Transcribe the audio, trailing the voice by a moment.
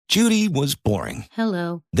Judy was boring.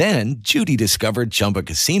 Hello. Then Judy discovered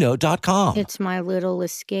ChumbaCasino.com. It's my little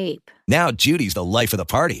escape. Now Judy's the life of the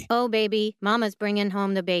party. Oh, baby, mama's bringing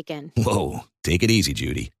home the bacon. Whoa, take it easy,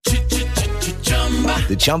 Judy.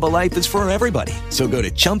 The Chumba life is for everybody. So go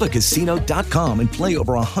to ChumbaCasino.com and play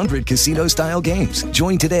over 100 casino-style games.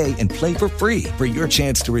 Join today and play for free for your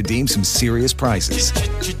chance to redeem some serious prizes.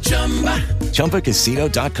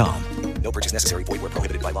 ChumbaCasino.com. No purchase necessary. Void where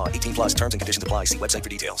prohibited by law. 18 plus terms and conditions apply. See website for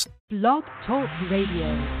details. Blog Talk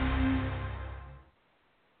Radio.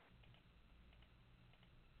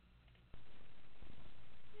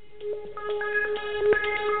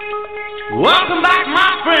 Welcome back,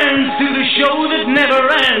 my friends, to the show that never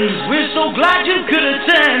ends. We're so glad you could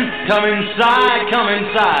attend. Come inside, come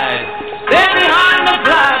inside. There behind the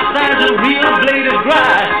glass stands a real blade of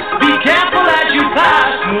grass. Be careful as you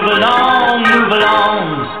pass. Move along, move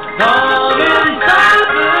along. Come inside,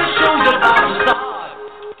 the show's about to start.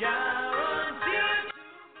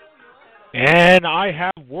 And I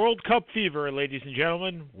have World Cup fever, ladies and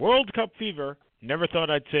gentlemen. World Cup fever. Never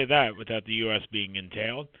thought I'd say that without the U.S. being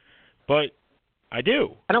entailed. But I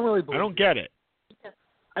do. I don't really believe I don't get it.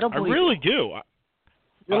 I don't believe I really it. do.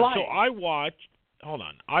 You're lying. So I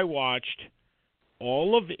watched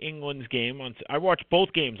all of England's game I watched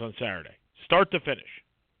both games on Saturday, start to finish,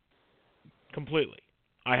 completely.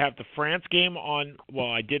 I have the France game on.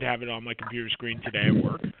 Well, I did have it on my computer screen today at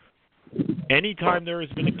work. Anytime there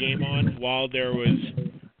has been a game on while there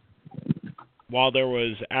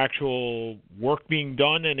was actual work being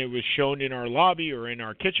done and it was shown in our lobby or in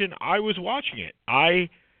our kitchen, I was watching it. I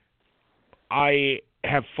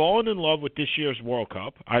have fallen in love with this year's World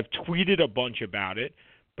Cup. I've tweeted a bunch about it,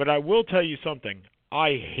 but I will tell you something. I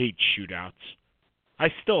hate shootouts.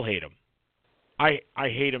 I still hate them. I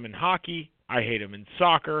hate them in hockey. I hate them in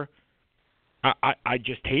soccer. I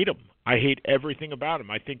just hate them. I hate everything about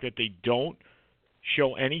them. I think that they don't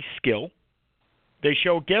show any skill. They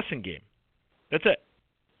show a guessing game. That's it.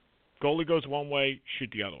 Goalie goes one way, shoot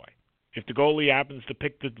the other way. If the goalie happens to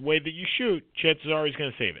pick the way that you shoot, chances are he's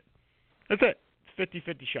going to save it. That's it. It's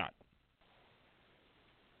 50-50 shot.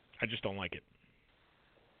 I just don't like it.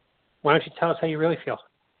 Why don't you tell us how you really feel?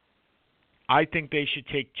 I think they should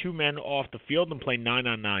take two men off the field and play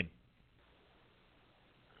 9-on-9.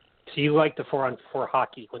 So you like the 4-on-4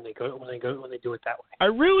 hockey when they do it that way? I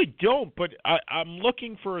really don't, but I'm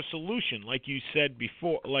looking for a solution. Like you said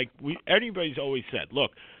before, anybody's always said,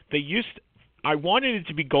 look, I wanted it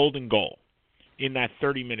to be golden goal in that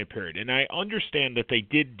 30-minute period, and I understand that they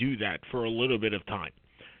did do that for a little bit of time.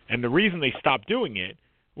 And the reason they stopped doing it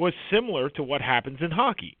was similar to what happens in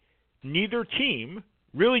hockey. Neither team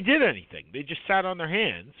really did anything. They just sat on their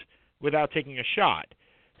hands without taking a shot.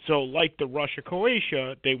 So like the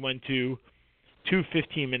Russia-Croatia, they went to two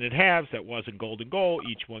 15-minute halves. That wasn't golden goal.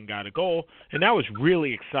 Each one got a goal, and that was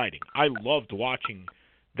really exciting. I loved watching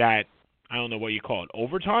that, I don't know what you call it,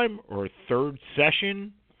 overtime or third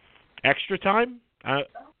session, extra time?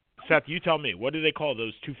 Seth, you tell me. What do they call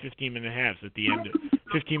those two 15-minute halves at the end of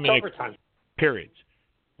 15-minute periods?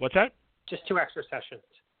 What's that? Just two extra sessions.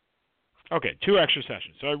 Okay, two extra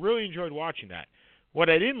sessions. So I really enjoyed watching that. What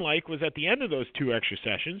I didn't like was at the end of those two extra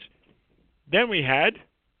sessions, then we had,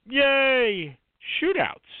 yay,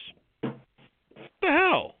 shootouts. What the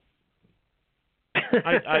hell?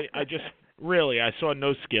 I just, really, I saw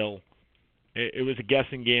no skill. It was a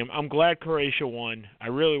guessing game. I'm glad Croatia won. I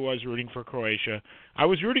really was rooting for Croatia. I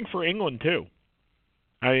was rooting for England, too.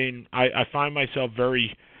 I mean, I find myself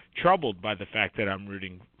very troubled by the fact that I'm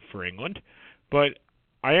rooting for England. But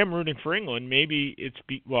I am rooting for England. Maybe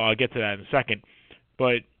well, I'll get to that in a second.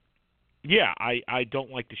 But, yeah, I don't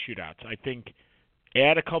like the shootouts. I think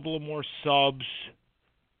add a couple of more subs,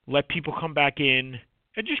 let people come back in,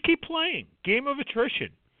 and just keep playing. Game of attrition.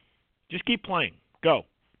 Just keep playing. Go.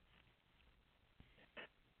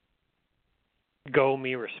 Go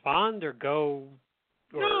me respond or go?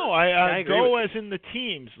 Or, no, I go as you. in the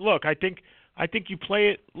teams. Look, I think you play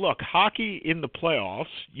it. Look, hockey in the playoffs,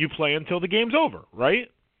 you play until the game's over, right?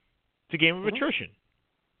 It's a game of attrition.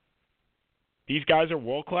 These guys are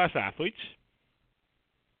world-class athletes.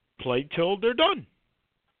 Play till they're done.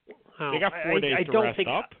 Oh, they got 4 days to rest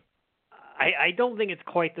up. I don't think it's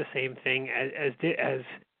quite the same thing as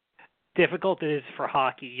difficult it is for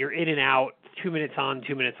hockey. You're in and out, 2 minutes on,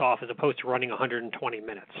 2 minutes off, as opposed to running 120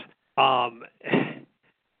 minutes.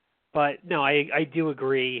 But no, I do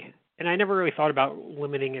agree, and I never really thought about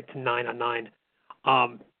limiting it to 9-on-9.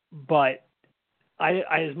 But I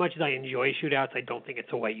as much as I enjoy shootouts, I don't think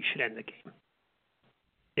it's a way you should end the game.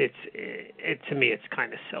 To me, it's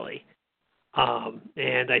kind of silly.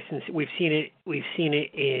 And we've seen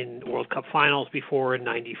it in World Cup finals before in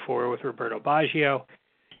 '94 with Roberto Baggio,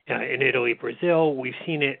 in Italy, Brazil. We've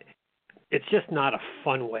seen it. It's just not a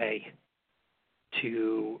fun way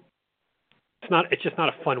to. It's just not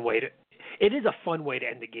a fun way to. It is a fun way to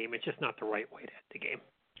end the game. It's just not the right way to end the game.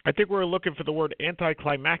 I think we're looking for the word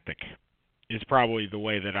anticlimactic. Is probably the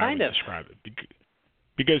way that I would describe it.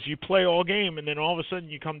 Because you play all game and then all of a sudden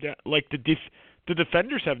you come down like the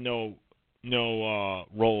defenders have no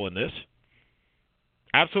role in this.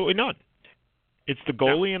 Absolutely none. It's the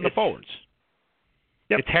goalie and the forwards.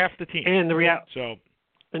 Yep. It's half the team. And the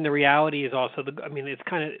reality is also it's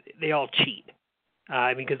kind of they all cheat.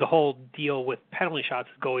 Because the whole deal with penalty shots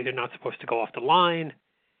is goalies are not supposed to go off the line,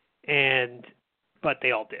 but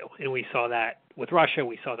they all do. And we saw that with Russia.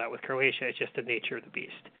 We saw that with Croatia. It's just the nature of the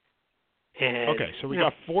beast. And, okay, so we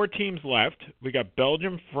got 4 teams left. We got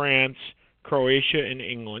Belgium, France, Croatia, and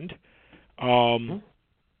England.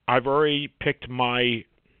 I've already picked I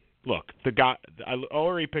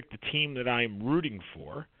already picked the team that I am rooting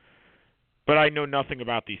for, but I know nothing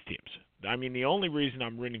about these teams. I mean, the only reason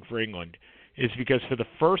I'm rooting for England is because for the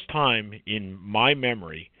first time in my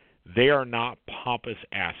memory, they are not pompous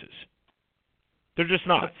asses. They're just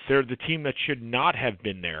not. They're the team that should not have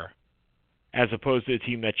been there, as opposed to the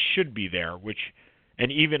team that should be there,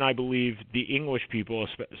 and even I believe the English people,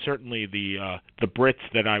 certainly the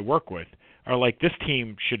Brits that I work with, are like, this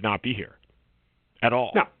team should not be here at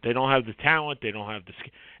all. No. They don't have the talent. They don't have the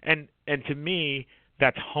skill. And to me,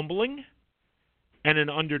 that's humbling and an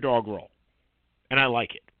underdog role. And I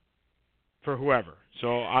like it for whoever.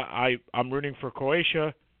 So I'm rooting for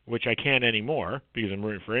Croatia, which I can't anymore because I'm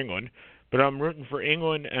rooting for England. But I'm rooting for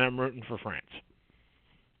England and I'm rooting for France.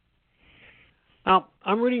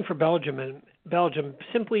 I'm rooting for Belgium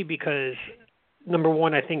simply because, number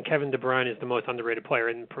one, I think Kevin De Bruyne is the most underrated player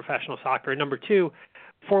in professional soccer. And number two,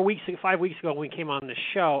 5 weeks ago when we came on the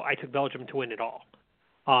show, I took Belgium to win it all.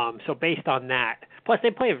 So based on that, plus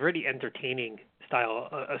they play a really entertaining style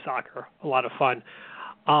of soccer, a lot of fun.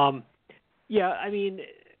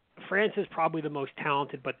 France is probably the most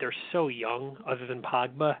talented, but they're so young, other than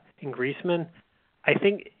Pogba and Griezmann. I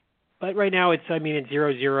think, but right now it's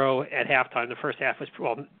 0-0 at halftime. The first half was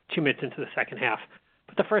 2 minutes into the second half,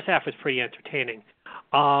 but the first half was pretty entertaining.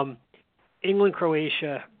 England,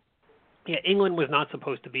 Croatia. Yeah, England was not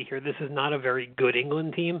supposed to be here. This is not a very good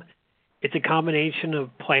England team. It's a combination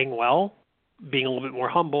of playing well, being a little bit more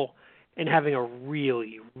humble, and having a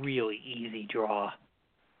really, really easy draw.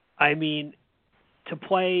 I mean, to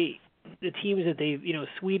play the teams that they've,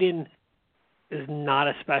 Sweden is not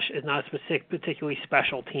a particularly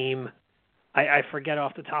special team. I forget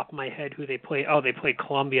off the top of my head who they played. Oh, they played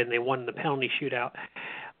Colombia and they won the penalty shootout.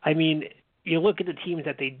 I mean, you look at the teams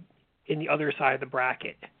that they in the other side of the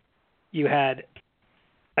bracket. You had,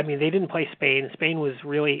 they didn't play Spain. Spain was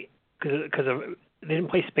really they didn't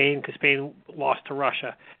play Spain because Spain lost to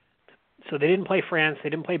Russia. So they didn't play France. They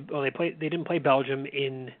didn't play Belgium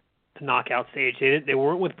in the knockout stage. They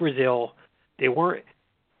weren't with Brazil. They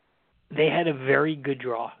had a very good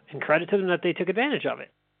draw, and credit to them that they took advantage of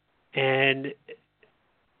it. And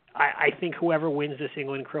I think whoever wins this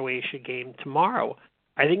England-Croatia game tomorrow,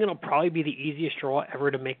 I think it'll probably be the easiest draw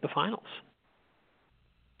ever to make the finals.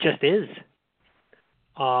 Just is.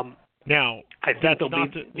 Now, I think they'll be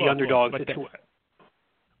the underdogs.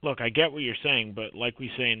 Look, I get what you're saying, but like we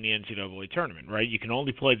say in the NCAA tournament, right? You can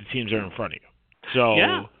only play the teams that are in front of you. So,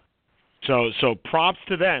 yeah. So props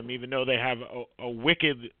to them, even though they have a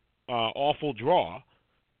wicked, awful draw.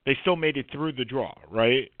 They still made it through the draw,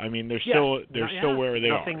 right? I mean, they're still where they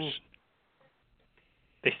are.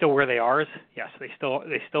 They still where they are? Yes, they still where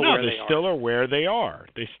they are. No, they still are where they are.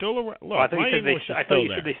 They still are. Look, I thought you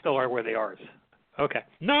said they still are where they are. Okay.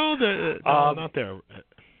 No, not there.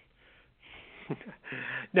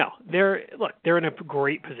 No, they're in a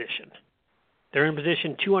great position. They're in a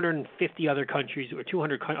position 250 other countries or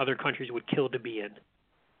 200 other countries would kill to be in.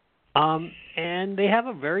 And they have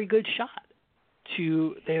a very good shot.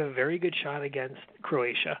 They have a very good shot against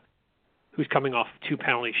Croatia, who's coming off 2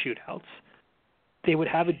 penalty shootouts. They would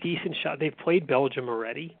have a decent shot. They've played Belgium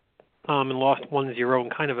already and lost 1-0 in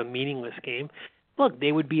kind of a meaningless game. Look,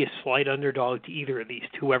 they would be a slight underdog to either of these,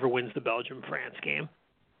 whoever wins the Belgium-France game.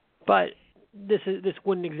 But this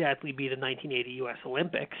wouldn't exactly be the 1980 U.S.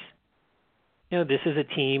 Olympics. This is a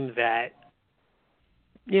team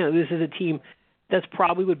that's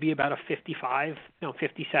probably would be about a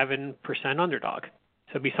 57% underdog.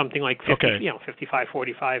 So it'd be something like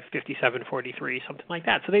 55-45, 57-43, something like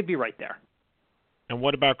that. So they'd be right there. And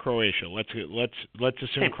what about Croatia? Let's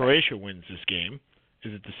assume Croatia wins this game,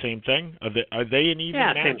 Is it the same thing? Are they an even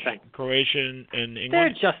match? Same thing. Croatia and England? They're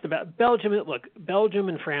just about Belgium. Look, Belgium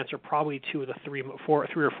and France are probably two of the three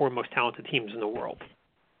or four most talented teams in the world.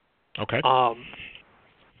 Okay.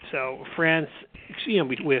 So France,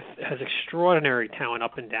 has extraordinary talent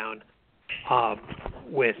up and down.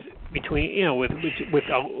 With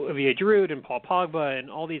Olivier Giroud and Paul Pogba and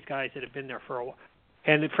all these guys that have been there for a while,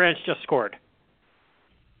 and France just scored.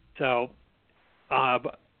 So,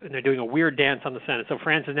 and they're doing a weird dance on the Senate. So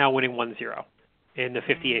France is now winning 1-0 in the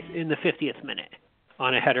 50th minute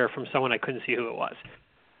on a header from someone I couldn't see who it was.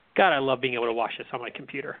 God, I love being able to watch this on my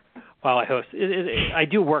computer while I host. I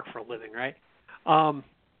do work for a living, right?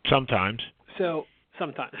 Sometimes. So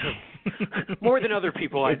sometimes, more than other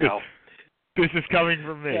people I know. This is coming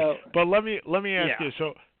from me. So, but let me ask you.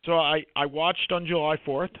 So I watched on July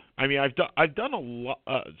 4th. I mean, I've done a lot.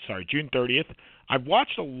 June 30th. I've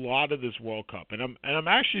watched a lot of this World Cup, and I'm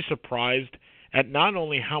actually surprised at not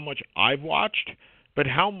only how much I've watched, but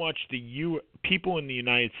how much the people in the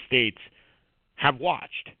United States have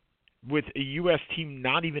watched, with a U.S. team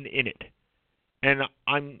not even in it. And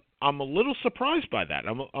I'm a little surprised by that.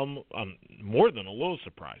 I'm more than a little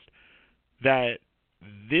surprised that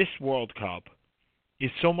this World Cup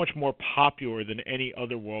is so much more popular than any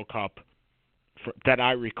other World Cup that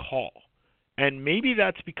I recall. And maybe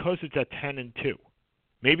that's because it's at 10 and 2.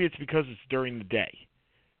 Maybe it's because it's during the day.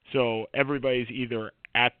 So everybody's either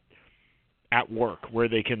at work where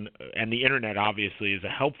they can, and the internet obviously is a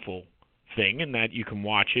helpful thing in that you can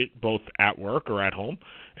watch it both at work or at home.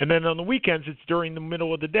 And then on the weekends, it's during the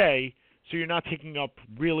middle of the day, so you're not taking up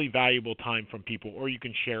really valuable time from people, or you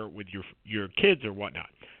can share it with your kids or whatnot.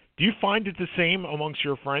 Do you find it the same amongst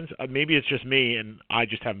your friends? Maybe it's just me, and I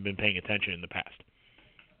just haven't been paying attention in the past.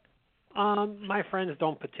 My friends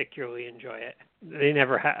don't particularly enjoy it. They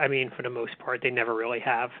never have. I mean, for the most part, they never really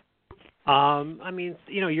have. I mean,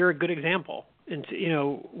 you're a good example. And,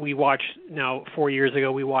 we watched, 4 years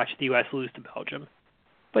ago, we watched the U.S. lose to Belgium.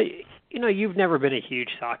 But, you've never been a huge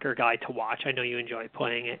soccer guy to watch. I know you enjoy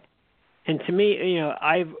playing it. And to me,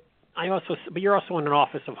 but you're also in an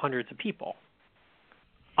office of hundreds of people.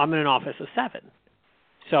 I'm in an office of 7.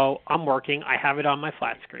 So I'm working. I have it on my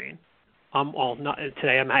flat screen. Not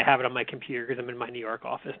today. I have it on my computer because I'm in my New York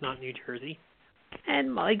office, not New Jersey.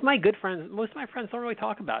 And my good friends, most of my friends don't really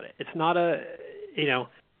talk about it. It's not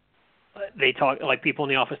they talk like people in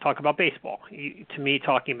the office talk about baseball. To me,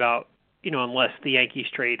 talking about unless the Yankees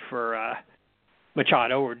trade for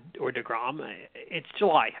Machado or DeGrom, it's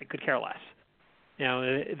July. I could care less.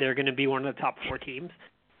 They're going to be one of the top 4 teams.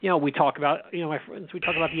 We talk about my friends. We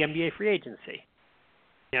talk about the NBA free agency.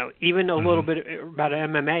 Even a little bit about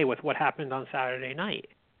MMA with what happened on Saturday night.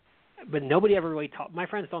 But nobody ever really talk. My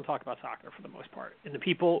friends don't talk about soccer for the most part, and the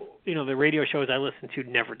people, the radio shows I listen to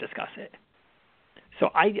never discuss it. So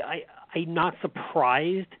I'm not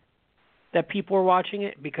surprised that people are watching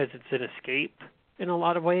it because it's an escape in a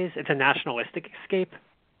lot of ways. It's a nationalistic escape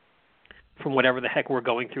from whatever the heck we're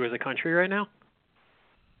going through as a country right now.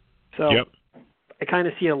 So yep. I kind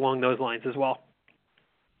of see it along those lines as well.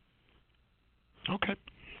 Okay.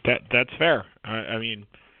 That's fair. I mean,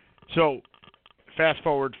 so fast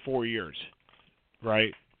forward 4 years,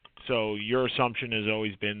 right? So your assumption has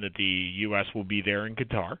always been that the U.S. will be there in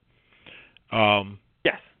Qatar.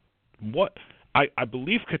 Yes. What I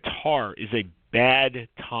believe Qatar is a bad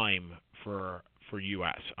time for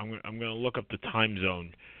U.S. I'm going to look up the time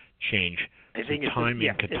zone change. I think it's time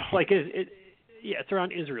in Qatar. It's like it's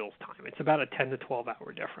around Israel's time. It's about a 10 to 12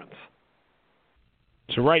 hour difference.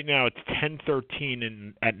 So right now it's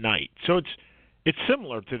 10:13 at night. So it's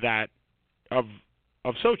similar to that of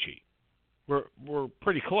Sochi. We're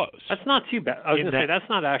pretty close. That's not too bad. I was going to say that's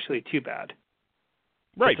not actually too bad.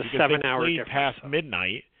 Right, it's a because 7-hour they play difference. past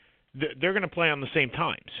midnight. They're going to play on the same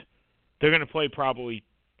times. They're going to play probably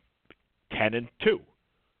 10 and 2,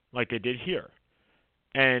 like they did here.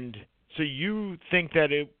 And so you think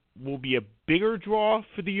that it will be a bigger draw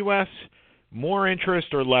for the U.S., more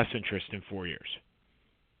interest or less interest in 4 years?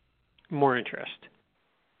 More interest,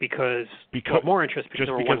 because more interest because just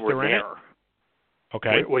number because one, we're they're in there. it?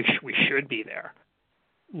 Okay. We should be there.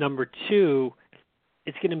 Number 2,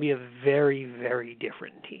 it's going to be a very, very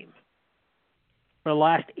different team. For the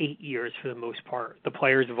last 8 years, for the most part, the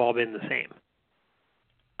players have all been the same.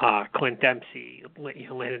 Clint Dempsey,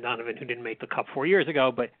 Landon Donovan, who didn't make the Cup 4 years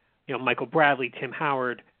ago, but Michael Bradley, Tim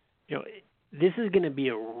Howard. This is going to be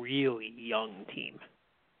a really young team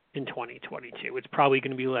in 2022. It's probably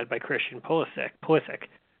going to be led by Christian Pulisic,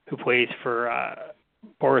 who plays for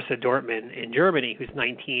Borussia Dortmund in Germany, who's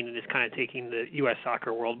 19 and is kind of taking the U.S.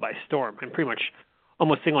 soccer world by storm and pretty much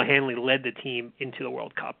almost single-handedly led the team into the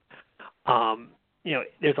World Cup.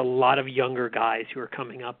 there's a lot of younger guys who are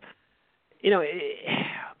coming up.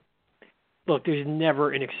 Look, there's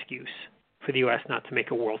never an excuse for the U.S. not to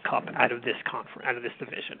make a World Cup out of this conference, out of this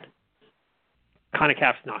division.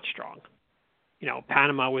 CONCACAF's not strong.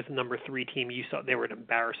 Panama was the number 3 team. You saw they were an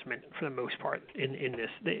embarrassment for the most part in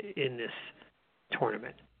this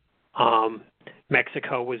tournament.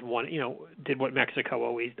 Mexico was did what Mexico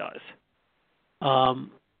always does.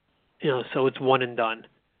 So it's one and done.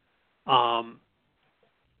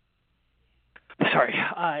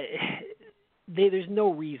 There's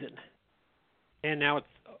no reason. And now it's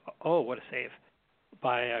what a save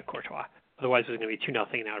by Courtois. Otherwise, it was going to be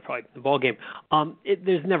 2-0. Now it'd probably be the ball game.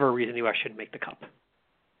 There's never a reason the U.S. shouldn't make the cup.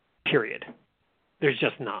 Period. There's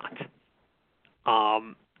just not.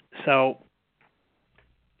 So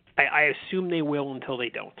I assume they will until they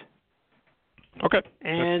don't. Okay,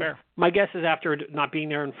 and that's fair. My guess is after not being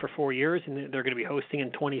there for 4 years, and they're going to be hosting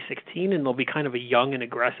in 2016, and they'll be kind of a young and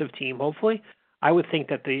aggressive team. Hopefully, I would think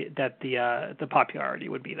that the popularity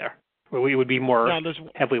would be there, where we would be more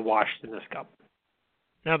heavily washed in this cup.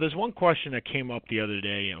 Now, there's one question that came up the other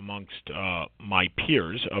day amongst my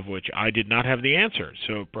peers, of which I did not have the answer.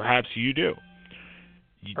 So perhaps you do.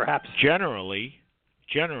 Perhaps. Generally,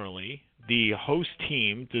 the host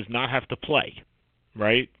team does not have to play,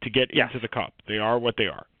 right, to get into the cup. They are what they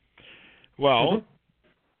are. Well,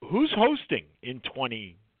 who's hosting in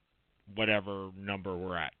 20, whatever number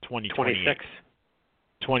we're at, 26.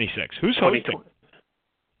 26. Who's hosting?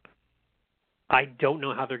 I don't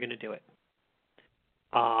know how they're going to do it.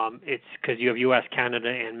 It's because you have U.S., Canada,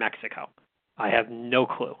 and Mexico. I have no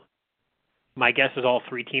clue. My guess is all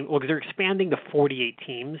 3 teams. Well, because they're expanding to 48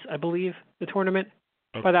 teams, I believe, the tournament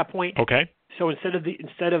by that point. Okay. So instead of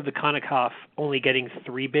the CONCACAF only getting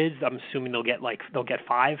 3 bids, I'm assuming they'll get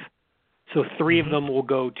 5. So 3 of them will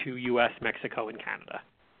go to U.S., Mexico, and Canada.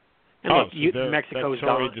 And Mexico's that's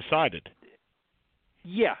already decided.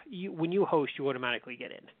 Yeah, when you host, you automatically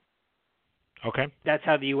get in. Okay. That's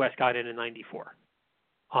how the U.S. got in '94.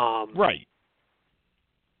 Right.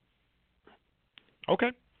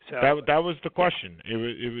 Okay. So that was the question. It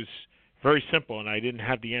was very simple, and I didn't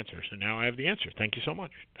have the answer. So now I have the answer. Thank you so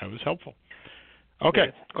much. That was helpful.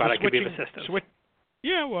 Okay. Glad I could be of assistance.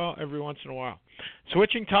 Yeah, well, every once in a while.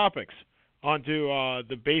 Switching topics onto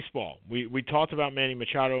the baseball. We talked about Manny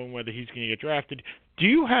Machado and whether he's going to get drafted. Do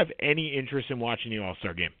you have any interest in watching the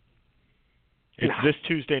All-Star game? It's this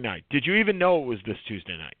Tuesday night. Did you even know it was this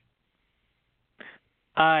Tuesday night?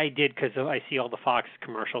 I did because I see all the Fox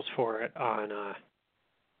commercials for it on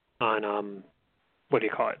what do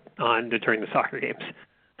you call it? During the soccer games.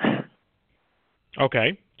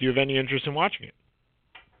 Okay. Do you have any interest in watching it?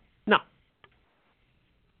 No.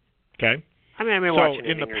 Okay. I mean, I may watch an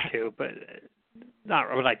inning or two, but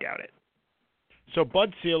I doubt it. So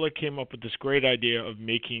Bud Selig came up with this great idea of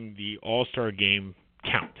making the All-Star game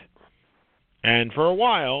count. And for a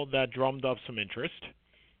while, that drummed up some interest,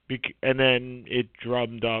 and then it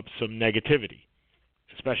drummed up some negativity,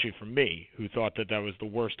 especially from me, who thought that was the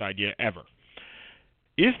worst idea ever.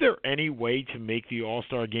 Is there any way to make the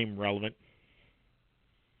All-Star game relevant?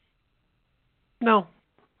 No.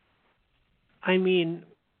 I mean,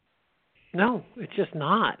 no, it's just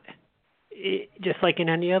not. Just like in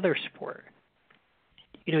any other sport.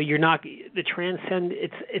 You're not the transcend.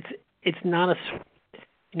 It's not a.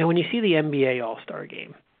 When you see the NBA All-Star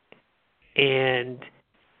game, and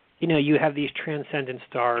you have these transcendent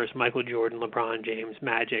stars, Michael Jordan, LeBron James,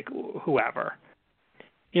 Magic, whoever.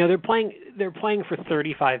 They're playing for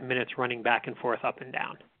 35 minutes, running back and forth, up and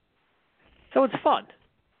down. So it's fun.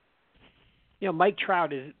 Mike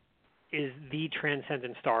Trout is the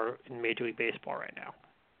transcendent star in Major League Baseball right now.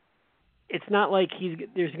 It's not like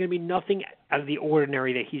there's going to be nothing out of the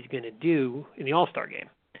ordinary that he's going to do in the All-Star game.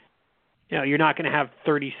 You're not going to have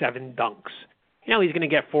 37 dunks. He's going to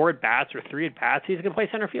get 4 at-bats or 3 at-bats. He's going to play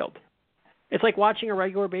center field. It's like watching a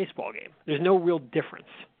regular baseball game. There's no real difference.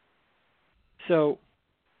 So,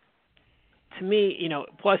 to me,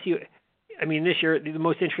 plus this year, the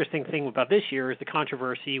most interesting thing about this year is the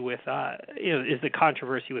controversy with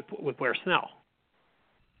Blair Snell.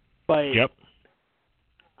 But yep.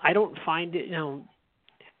 I don't find it,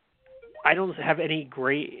 I don't have any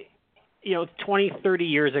great, 20, 30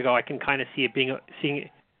 years ago, I can kind of see it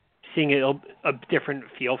seeing a different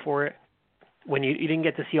feel for it. When you didn't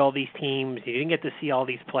get to see all these teams, you didn't get to see all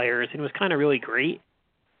these players, and it was kind of really great.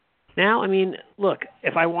 Now, look,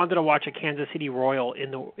 if I wanted to watch a Kansas City Royal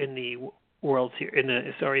in the World Series, in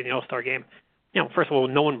the All-Star game, first of all,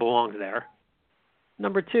 no one belongs there.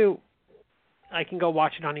 Number 2, I can go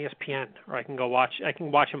watch it on ESPN, or I can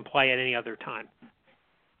watch him play at any other time.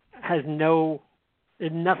 Has no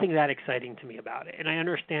There's nothing that exciting to me about it, and I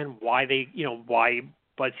understand why why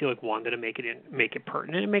Bud Selig wanted to make it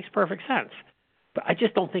pertinent. It makes perfect sense, but I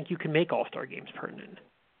just don't think you can make All-Star games pertinent.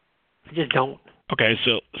 I just don't. Okay,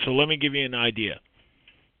 so let me give you an idea.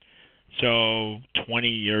 So 20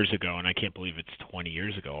 years ago, and I can't believe it's 20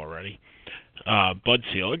 years ago already, Bud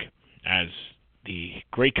Selig, as the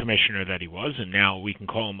great commissioner that he was, and now we can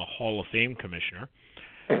call him a Hall of Fame commissioner.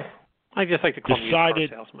 I just like to call him a car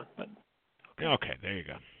salesman, but okay, there you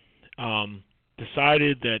go.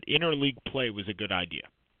 Decided that interleague play was a good idea,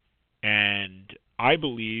 and I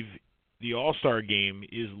believe the All-Star game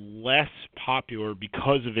is less popular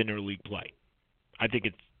because of interleague play. I think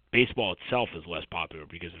baseball itself is less popular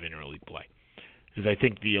because of interleague play, because I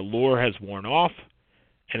think the allure has worn off,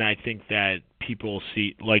 and I think that people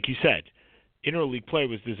see, like you said, interleague play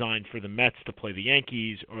was designed for the Mets to play the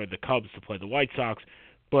Yankees or the Cubs to play the White Sox,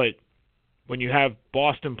 but when you have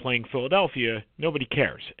Boston playing Philadelphia, nobody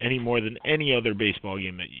cares any more than any other baseball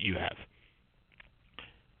game that you have.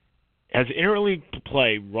 Has interleague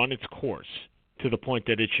play run its course to the point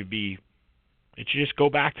that it should just go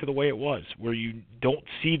back to the way it was, where you don't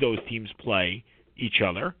see those teams play each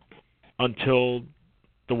other until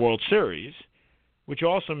the World Series, which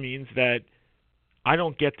also means that I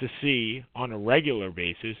don't get to see on a regular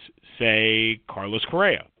basis, say, Carlos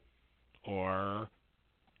Correa or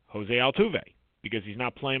Jose Altuve, because he's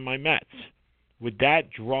not playing my Mets. Would that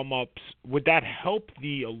help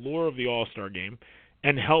the allure of the All-Star game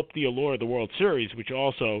and help the allure of the World Series, which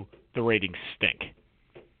also the ratings stink?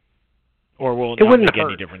 Or will it not make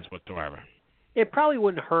any difference whatsoever? It probably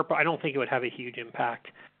wouldn't hurt, but I don't think it would have a huge impact.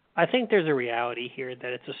 I think there's a reality here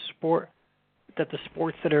that it's a sport, that the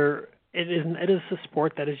sports that are, it is a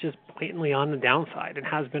sport that is just blatantly on the downside and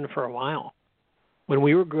has been for a while. When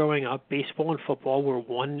we were growing up, baseball and football were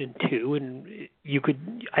 1 and 2, and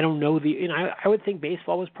I would think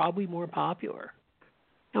baseball was probably more popular.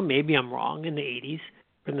 Now, maybe I'm wrong in the 80s,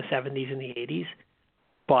 or in the 70s and the 80s,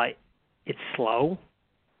 but it's slow.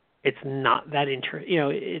 It's not that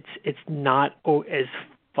it's not as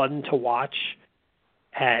fun to watch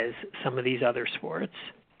as some of these other sports.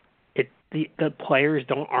 The players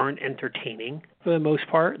aren't entertaining for the most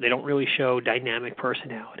part. They don't really show dynamic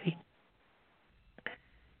personality.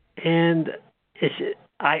 And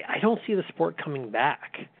I don't see the sport coming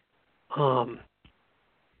back.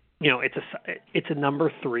 It's a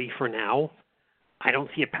number 3 for now. I don't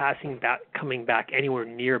see it coming back anywhere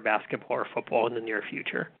near basketball or football in the near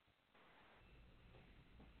future.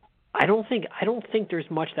 I don't think there's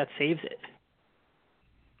much that saves it.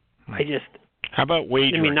 How about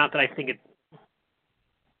wagering? I mean, not that I think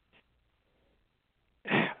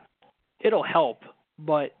it'll help,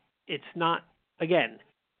 but it's not. Again,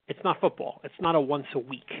 it's not football. It's not a once a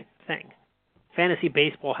week thing. Fantasy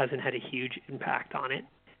baseball hasn't had a huge impact on it.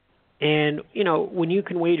 And, when you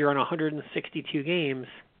can wager on 162 games,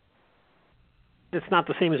 it's not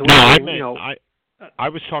the same as wagering. I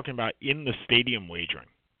was talking about in the stadium wagering.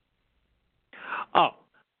 Oh,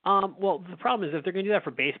 well, the problem is if they're going to do that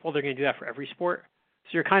for baseball, they're going to do that for every sport. So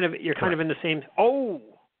you're kind of in the same. Oh,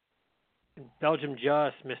 Belgium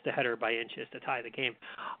just missed a header by inches to tie the game.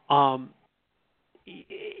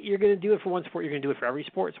 You're going to do it for one sport. You're going to do it for every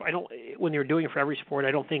sport. So when you're doing it for every sport,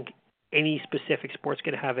 I don't think any specific sport's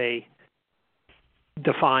going to have a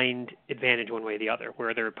defined advantage one way or the other,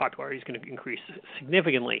 where their popularity is going to increase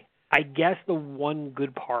significantly. I guess the one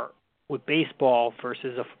good part with baseball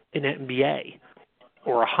versus an NBA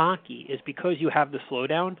or a hockey is because you have the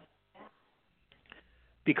slowdown,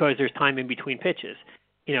 because there's time in between pitches.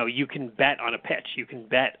 You can bet on a pitch. You can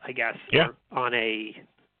bet, I guess, on an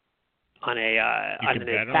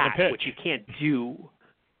at-bat, which you can't do.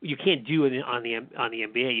 You can't do it on the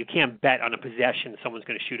NBA. You can't bet on a possession someone's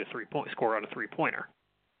going to shoot score on a 3-pointer.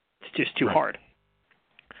 It's just too hard.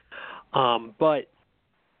 But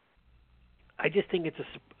I just think it's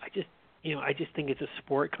a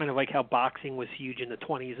sport, kind of like how boxing was huge in the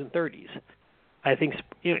 20s and 30s. I think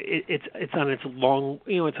it's on its long.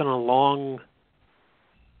 It's on a long.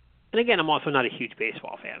 And again, I'm also not a huge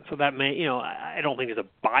baseball fan, so that may, I don't think there's a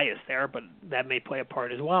bias there, but that may play a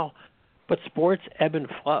part as well. But sports ebb and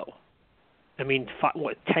flow. I mean,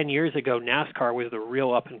 10 years ago, NASCAR was the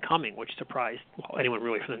real up and coming, which surprised anyone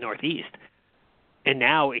really from the Northeast. And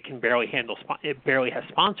now it can barely has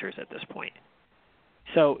sponsors at this point.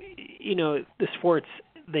 So, the sports,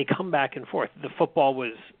 they come back and forth. The football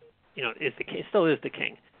was, still is the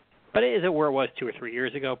king. But is it where it was 2 or 3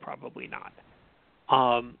 years ago? Probably not.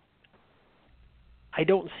 I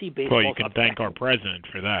don't see baseball. Well, you can thank our president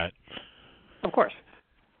for that. Of course.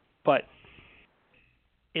 But,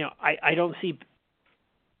 I don't see.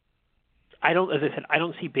 I don't. As I said, I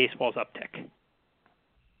don't see baseball's uptick.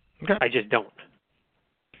 Okay. I just don't.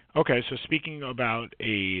 Okay, so speaking about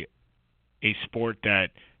a sport that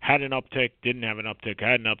had an uptick, didn't have an uptick,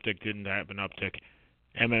 had an uptick, didn't have an uptick,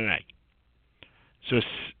 MMA. So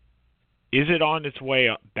is it on its way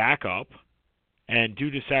back up? And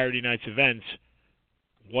due to Saturday night's events,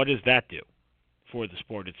 what does that do for the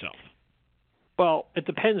sport itself? Well, it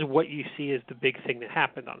depends what you see as the big thing that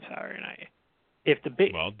happened on Saturday night. If the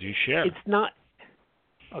big, well, do share. It's not.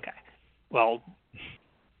 Okay. Well,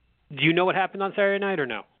 do you know what happened on Saturday night or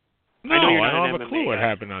no? No, I know you're not don't an have a MMA clue what guy.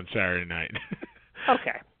 happened on Saturday night.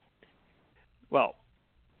 Okay. Well,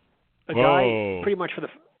 a guy pretty much for the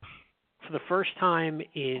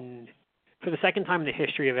second time in the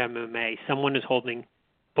history of MMA, someone is holding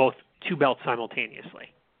both two belts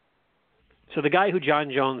simultaneously. So the guy who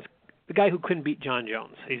couldn't beat John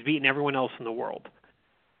Jones, he's beaten everyone else in the world.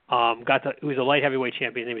 Who was a light heavyweight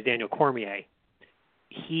champion. His name was Daniel Cormier.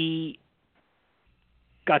 He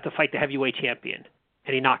got to fight the heavyweight champion,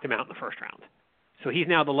 and he knocked him out in the first round. So he's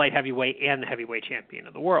now the light heavyweight and the heavyweight champion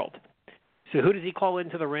of the world. So who does he call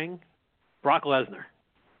into the ring? Brock Lesnar,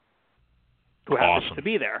 who happens to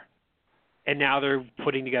be there. And now they're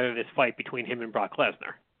putting together this fight between him and Brock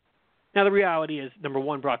Lesnar. Now the reality is, number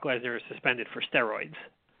one, Brock Lesnar is suspended for steroids.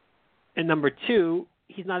 And number two,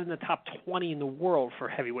 he's not in the top 20 in the world for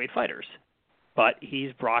heavyweight fighters. But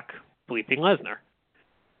he's Brock bleeping Lesnar.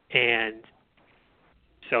 And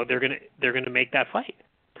so they're gonna make that fight.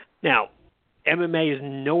 Now, MMA is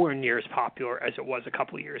nowhere near as popular as it was a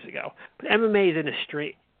couple of years ago. But MMA is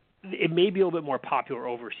it may be a little bit more popular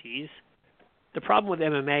overseas. The problem with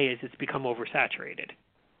MMA is it's become oversaturated,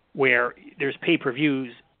 where there's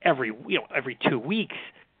pay-per-views every 2 weeks.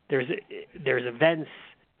 There's events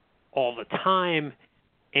all the time,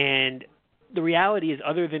 and the reality is,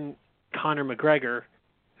 other than Conor McGregor,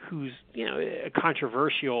 who's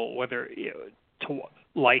controversial whether to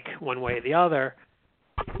like one way or the other,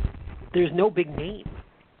 there's no big name.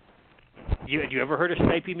 Have you ever heard of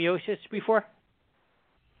Stipe Miocic before?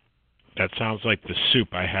 That sounds like the soup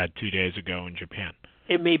I had 2 days ago in Japan.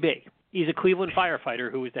 It may be. He's a Cleveland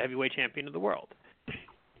firefighter who was the heevyweight champion of the world.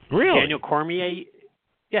 Really? Daniel Cormier.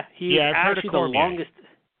 Yeah, he's I've heard actually of the Cormier. longest.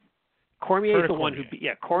 Cormier is the one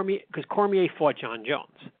Cormier. who Cormier, because Cormier fought John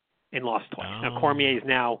Jones and lost twice. Oh. Now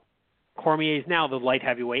Cormier is now the light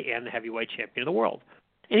heavyweight and the heavyweight champion of the world,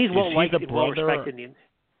 and he's well liked and well respected.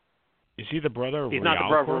 Is he the brother of He's Real not the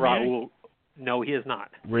brother of Cormier? Raul. No, he is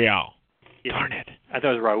not. Real. Darn it. I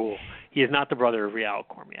thought it was Raul. He is not the brother of Real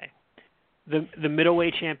Cormier. The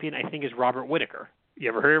middleweight champion, I think, is Robert Whittaker. You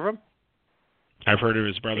ever heard of him? I've heard of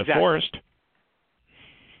his brother Exactly. Forrest.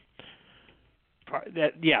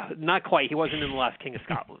 Not quite. He wasn't in the last King of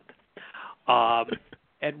Scotland.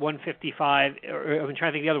 At 155, I'm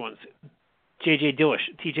trying to think of the other ones. TJ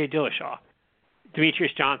Dillashaw.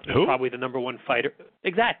 Demetrius Johnson is probably the number one fighter.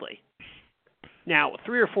 Exactly. Now,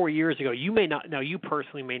 3 or 4 years ago, you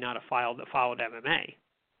personally may not have followed MMA,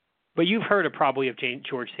 but you've heard of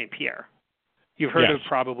George St. Pierre. You've heard of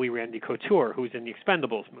probably Randy Couture, who's in the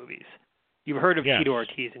Expendables movies. You've heard of Tito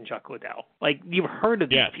Ortiz and Chuck Liddell. You've heard of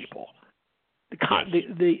these people.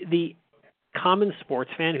 The common sports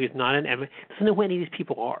fan who's not an MMA doesn't know who any of these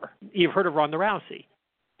people are. You've heard of Ronda Rousey.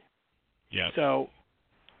 Yes. So,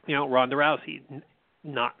 Ronda Rousey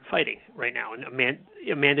not fighting right now, and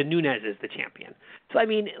Amanda Nunes is the champion. So,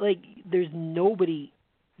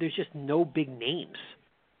 there's just no big names,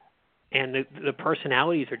 and the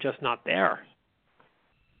personalities are just not there.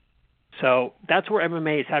 So that's where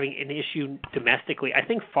MMA is having an issue domestically. I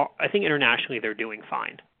think internationally they're doing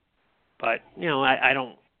fine, but I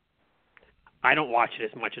don't watch it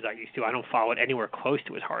as much as I used to. I don't follow it anywhere close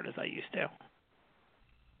to as hard as I used to.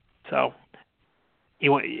 So,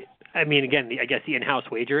 again, I guess the in-house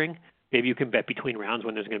wagering, maybe you can bet between rounds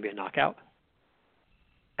when there's going to be a knockout.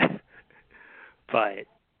 But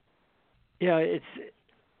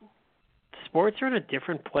sports are in a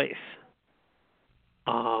different place.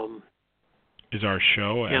 Is our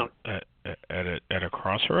show at a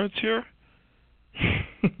crossroads here?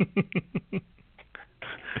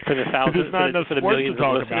 For the thousands, There's not enough for the sports millions to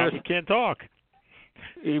talk of listeners. about. You can't talk.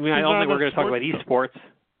 I don't think we're going to talk about esports.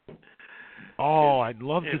 Oh, I'd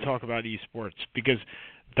love to talk about esports because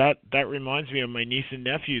that reminds me of my niece and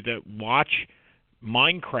nephew that watch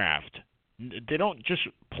Minecraft. They don't just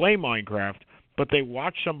play Minecraft, but they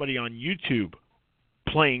watch somebody on YouTube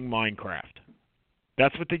playing Minecraft.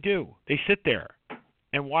 That's what they do. They sit there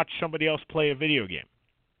and watch somebody else play a video game.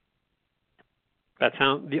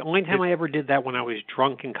 The only time I ever did that when I was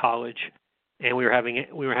drunk in college, and we were having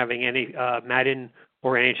any Madden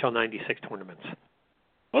or NHL '96 tournaments.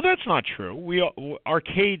 Well, that's not true.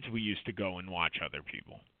 Arcades we used to go and watch other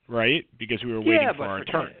people, right? Because we were waiting for our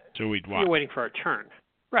turn, so we'd watch. You're waiting for our turn,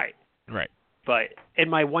 right? Right. And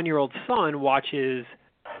my 1-year-old son watches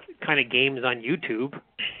kind of games on YouTube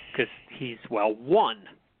because he's 1,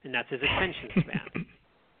 and that's his attention span.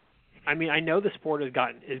 I mean, I know the sport has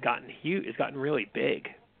gotten huge, has gotten really big,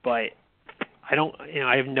 but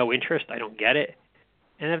I have no interest. I don't get it,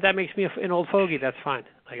 and if that makes me an old fogey, that's fine.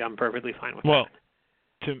 Like, I'm perfectly fine with that. Well,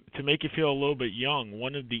 to make you feel a little bit young,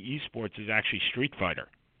 one of the esports is actually Street Fighter.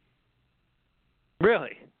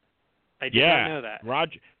 Really? I did not know that.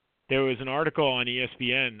 Roger. There was an article on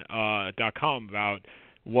ESPN.com about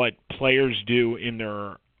what players do in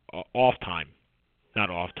their off time. Not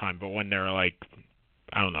off time, but when they're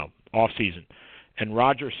off season. And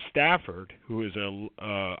Roger Stafford, who is a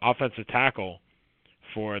offensive tackle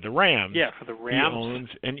for the Rams. Yeah, for the Rams.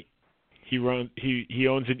 He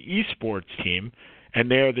owns an esports team, and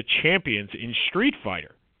they are the champions in Street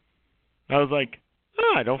Fighter. I was like,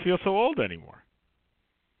 I don't feel so old anymore.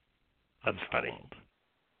 That's funny.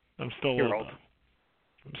 I'm still You're old. old.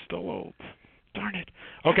 I'm still old. Darn it.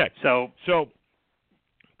 Okay. So a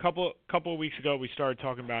couple of weeks ago, we started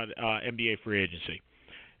talking about NBA free agency,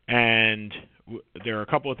 and there are a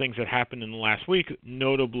couple of things that happened in the last week.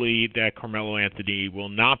 Notably, that Carmelo Anthony will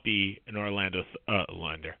not be an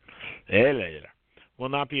will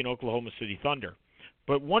not be an Oklahoma City Thunder.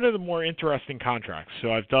 But one of the more interesting contracts.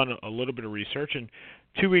 So I've done a little bit of research, and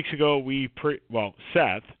 2 weeks ago,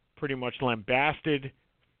 Seth pretty much lambasted.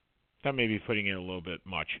 That may be putting it a little bit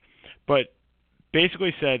much, but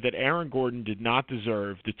basically said that Aaron Gordon did not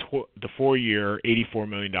deserve the 4-year, $84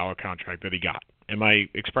 million contract that he got. Am I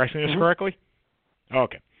expressing this correctly?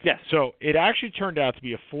 Okay. Yes. So it actually turned out to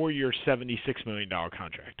be a 4-year, $76 million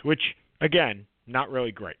contract, which, again, not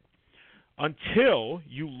really great. Until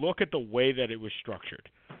you look at the way that it was structured.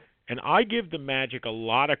 And I give the Magic a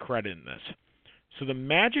lot of credit in this. So the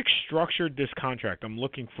Magic structured this contract. I'm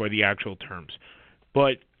looking for the actual terms.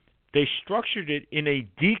 But they structured it in a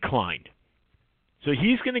decline. So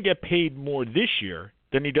he's going to get paid more this year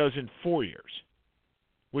than he does in 4 years,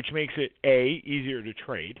 which makes it, A, easier to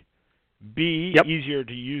trade, B, easier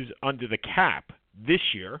to use under the cap this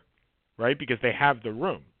year, right, because they have the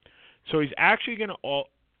room. So he's actually going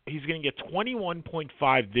to get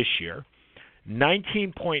 21.5 this year,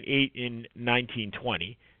 19.8 in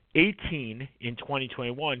 1920, 18 in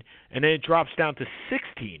 2021, and then it drops down to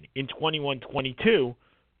 16 in 21-22.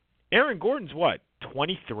 Aaron Gordon's what,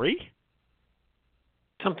 23?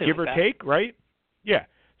 Something give like or that. take, right? Yeah.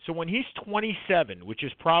 So when he's 27, which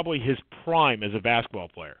is probably his prime as a basketball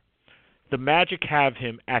player, the Magic have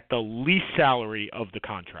him at the least salary of the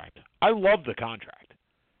contract. I love the contract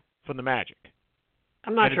from the Magic.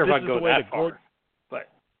 I'm not sure if I'd go that far, but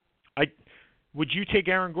would you take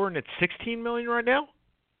Aaron Gordon at $16 million right now?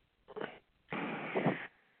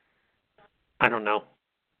 I don't know.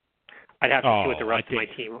 I'd have to see what the rest of my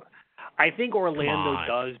team. I think Orlando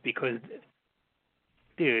does because,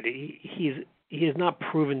 dude, he has not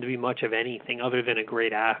proven to be much of anything other than a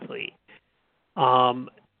great athlete.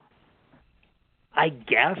 I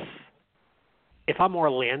guess if I'm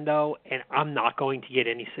Orlando and I'm not going to get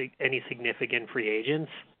any significant free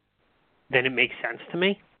agents, then it makes sense to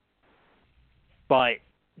me. But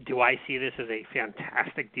do I see this as a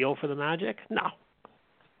fantastic deal for the Magic? No.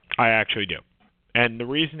 I actually do. And the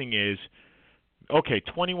reasoning is, okay,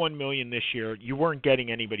 $21 million this year. You weren't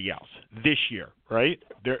getting anybody else this year, right?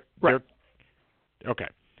 They're okay.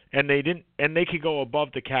 And they didn't, and they could go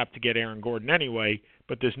above the cap to get Aaron Gordon anyway,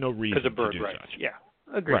 but there's no reason to do such. Yeah,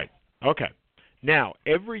 agreed. Right. Okay. Now,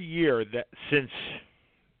 every year that since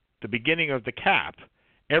the beginning of the cap,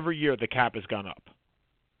 every year the cap has gone up.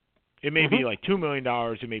 It may be like $2 million,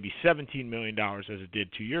 it may be $17 million as it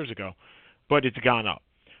did 2 years ago, but it's gone up.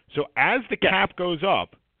 So as the cap goes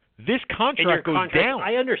up, this contract goes down.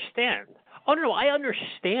 I understand. Oh, no, I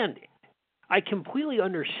understand it. I completely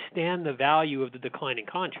understand the value of the declining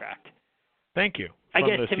contract. Thank you. I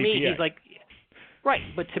guess to CPA. me he's like, right,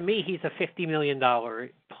 but to me he's a $50 million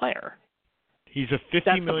player. He's a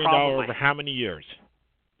 $50 million over how many years?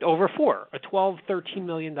 Over 4, a $12, $13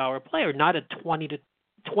 million player, not a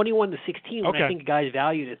 21 to 16 when I think a guy's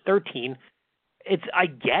valued at 13. I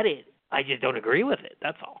get it. I just don't agree with it.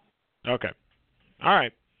 That's all. Okay. All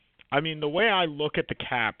right. I mean, the way I look at the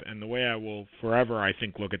cap and the way I will forever, I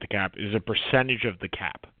think, look at the cap is a percentage of the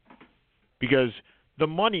cap. Because the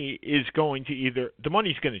money is going to the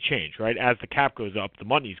money's going to change, right? As the cap goes up, the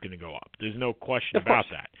money's going to go up. There's no question about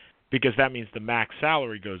that. Because that means the max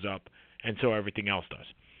salary goes up, and so everything else does.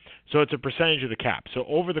 So it's a percentage of the cap. So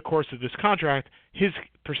over the course of this contract, his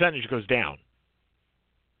percentage goes down.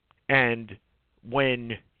 And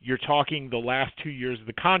when you're talking the last 2 years of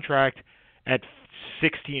the contract at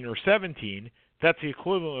 16 or 17, that's the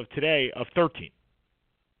equivalent of today of 13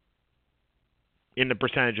 in the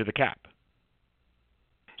percentage of the cap.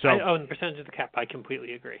 So, in the percentage of the cap, I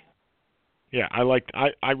completely agree. Yeah,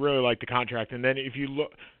 I really like the contract. And then if you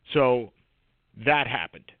look, so that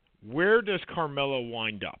happened. Where does Carmelo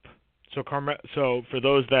wind up? So for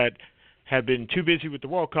those that have been too busy with the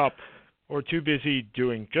World Cup or too busy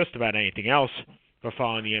doing just about anything else but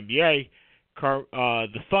following the NBA,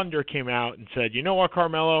 the Thunder came out and said, you know what,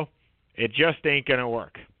 Carmelo? It just ain't going to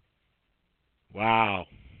work. Wow.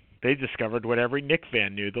 They discovered what every Knicks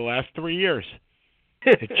fan knew the last 3 years.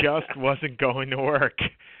 It just wasn't going to work.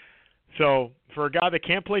 So for a guy that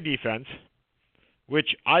can't play defense,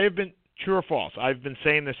 which I have been, true or false, I've been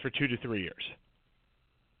saying this for 2 to 3 years.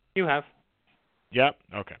 You have. Yep.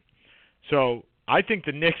 Okay. So I think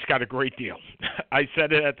the Knicks got a great deal. I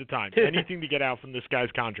said it at the time. Anything to get out from this guy's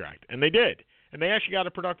contract. And they did. And they actually got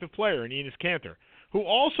a productive player in Enes Kanter, who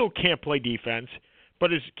also can't play defense,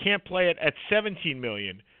 but can't play it at $17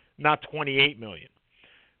 million, not $28 million.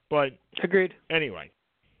 But agreed. Anyway,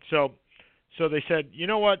 so they said, you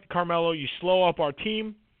know what, Carmelo, you slow up our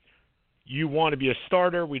team. You want to be a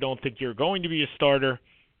starter. We don't think you're going to be a starter.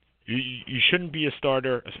 You shouldn't be a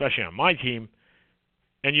starter, especially on my team.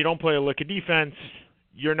 And you don't play a lick of defense.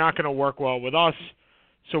 You're not going to work well with us.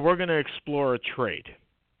 So we're going to explore a trade,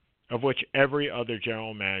 of which every other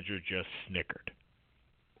general manager just snickered.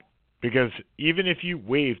 Because even if you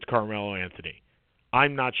waived Carmelo Anthony,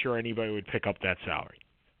 I'm not sure anybody would pick up that salary.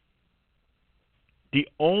 The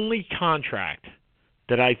only contract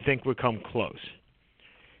that I think would come close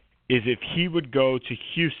is if he would go to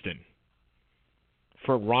Houston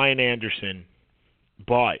for Ryan Anderson,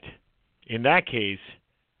 but in that case,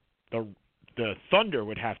 the Thunder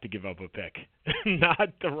would have to give up a pick, not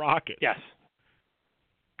the Rockets. Yes.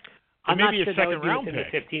 I'm not sure a second round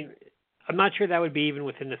pick. I'm not sure that would be even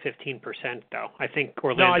within the 15%, though. I think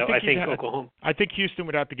Orlando. No, I think Oklahoma. I think Houston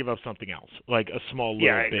would have to give up something else, like a small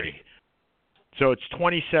little I bidding. agree. So it's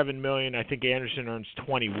 $27 million. I think Anderson earns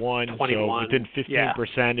 21. So within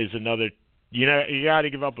 15% is another. You got to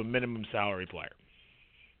give up a minimum salary player.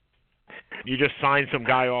 You just sign some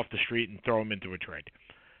guy off the street and throw him into a trade,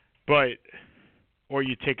 or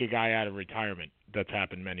you take a guy out of retirement. That's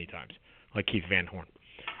happened many times, like Keith Van Horn.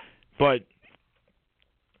 But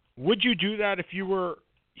would you do that if you were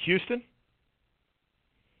Houston?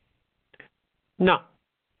 No.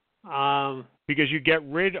 Because you get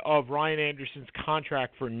rid of Ryan Anderson's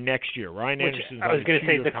contract for next year. I was going to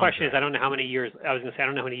say the question is I don't know how many years. I was going to say I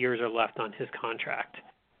don't know how many years are left on his contract.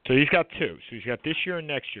 So he's got 2. So he's got this year and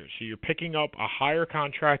next year. So you're picking up a higher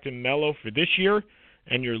contract in Melo for this year,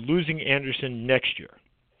 and you're losing Anderson next year.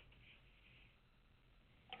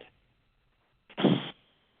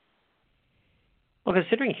 Well,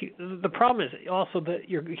 considering the problem is also that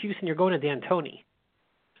Houston, you're going to D'Antoni.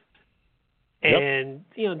 And,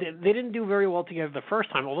 they didn't do very well together the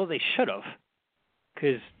first time, although they should have.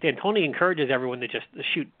 Because D'Antoni encourages everyone to just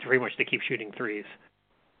shoot, pretty much to keep shooting threes.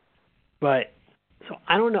 But, so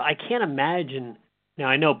I don't know. I can't imagine. Now,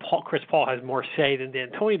 I know Chris Paul has more say than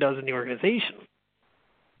D'Antoni does in the organization.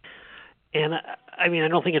 And, I mean, I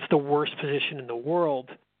don't think it's the worst position in the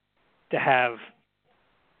world to have.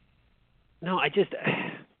 No, I guess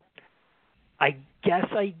I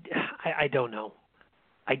don't know.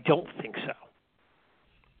 I don't think so.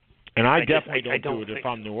 And I definitely don't do it if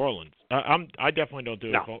I'm New Orleans. I definitely don't do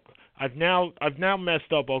it. No. I've now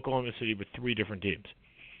messed up Oklahoma City with 3 different teams.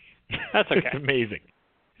 That's okay. It's amazing.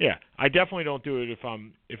 Yeah, I definitely don't do it if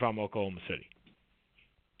I'm Oklahoma City.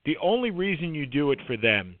 The only reason you do it for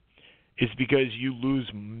them is because you lose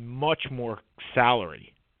much more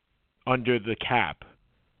salary under the cap.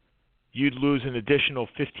 You'd lose an additional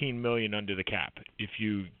 $15 million under the cap if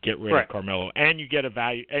you get rid of Carmelo, and you get a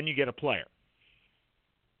value, and you get a player.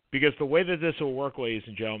 Because the way that this will work, ladies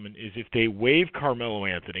and gentlemen, is if they waive Carmelo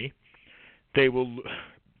Anthony, they will.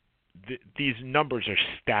 These numbers are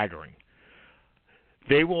staggering.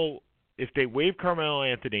 They will, if they waive Carmelo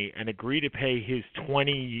Anthony and agree to pay his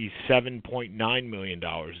 $27.9 million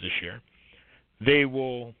this year, they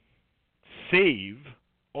will save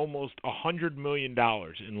almost $100 million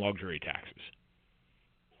in luxury taxes.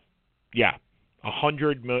 Yeah,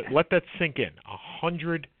 $100 million. Let that sink in.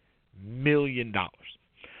 $100 million.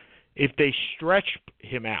 If they stretch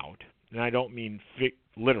him out, and I don't mean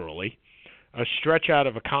literally, a stretch out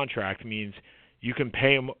of a contract means you can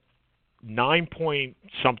pay him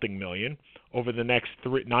 $9.something million over the next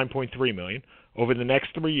 $9.3 million over the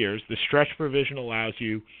next 3 years. The stretch provision allows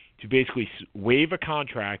you to basically waive a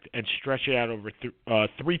contract and stretch it out over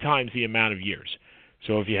 3 times the amount of years.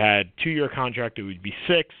 So if you had 2-year contract, it would be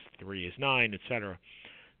 6, 3 is 9, etc.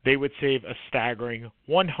 They would save a staggering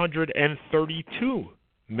 $132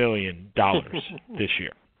 million this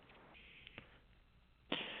year.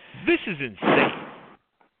 This is insane.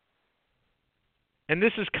 And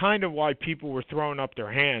this is kind of why people were throwing up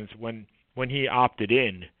their hands when he opted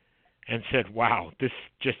in and said, wow, this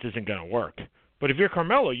just isn't going to work. But if you're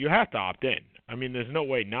Carmelo, you have to opt in. I mean, there's no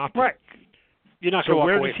way not to. Right. You're not going to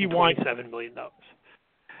walk away from $27 million.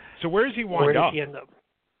 So where does he wind Where up? does he end up?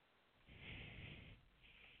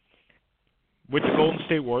 With the Golden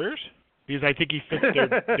State Warriors? Because I think he fits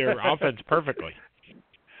their offense perfectly.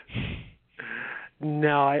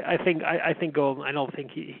 No, I think Golden. I don't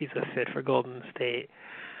think he's a fit for Golden State.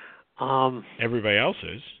 Everybody else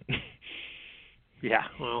is. Yeah,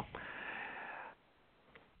 well,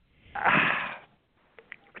 I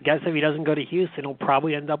guess if he doesn't go to Houston, he'll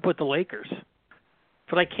probably end up with the Lakers.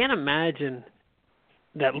 But I can't imagine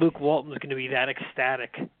that Luke Walton's going to be that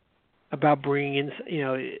ecstatic about bringing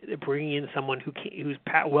in someone who's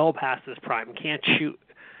well past his prime, can't shoot,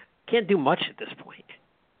 can't do much at this point.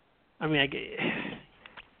 I mean,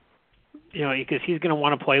 because he's going to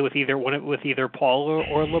want to play with either Paul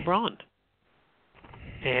or LeBron,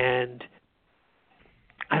 and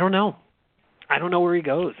I don't know. I don't know where he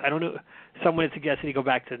goes. I don't know. Someone had suggested he go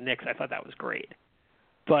back to the Knicks. I thought that was great,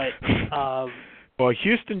 but well,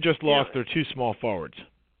 Houston just lost their 2 small forwards,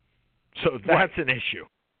 so that's an issue.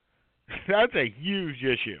 That's a huge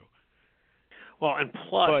issue. Well, and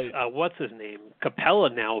plus, what's his name? Capella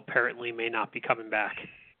now apparently may not be coming back.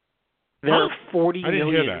 They're $40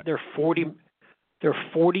 million. They're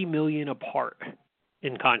 $40 million apart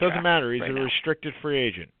in contract. Doesn't matter. He's right a now. restricted free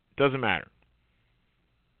agent. Doesn't matter.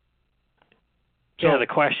 So, yeah, the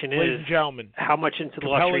question ladies is, and gentlemen, how much into the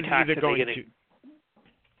luxury tax are they going to?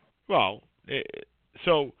 Well,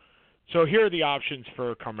 so here are the options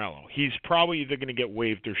for Carmelo. He's probably either going to get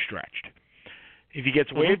waived or stretched. If he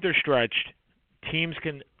gets waived or stretched, teams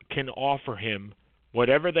can offer him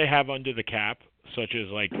whatever they have under the cap, such as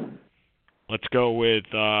let's go with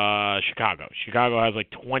Chicago. Chicago has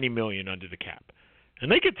 $20 million under the cap,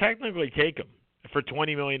 and they could technically take him for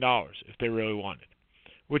 $20 million if they really wanted,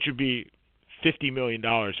 which would be $50 million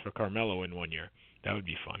for Carmelo in 1 year. That would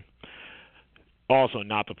be fun. Also,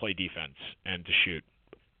 not to play defense and to shoot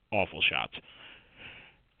awful shots.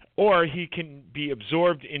 Or he can be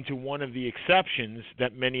absorbed into one of the exceptions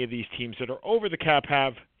that many of these teams that are over the cap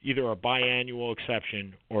have, either a biannual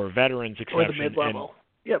exception or a veterans exception. Or the mid-level.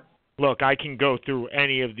 Yep. Look, I can go through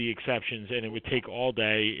any of the exceptions, and it would take all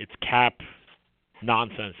day. It's cap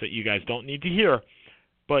nonsense that you guys don't need to hear.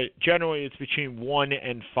 But generally, it's between $1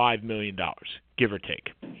 and $5 million, give or take.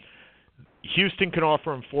 Houston can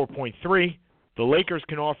offer him 4.3. The Lakers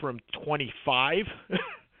can offer him 25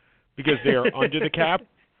 because they are under the cap.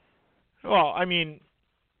 Well, I mean,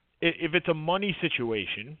 if it's a money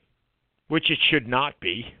situation, which it should not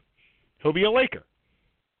be, he'll be a Laker.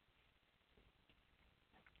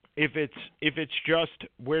 If it's just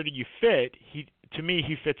where do you fit, to me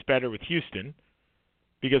he fits better with Houston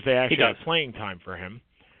because they actually have playing time for him.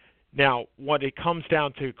 Now, when it comes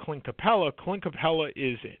down to Clint Capella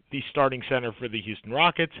is the starting center for the Houston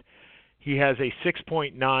Rockets. He has a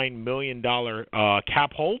 $6.9 million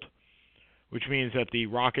cap hold, which means that the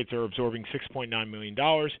Rockets are absorbing $6.9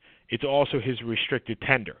 million. It's also his restricted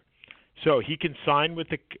tender. So he can sign with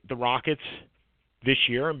the Rockets this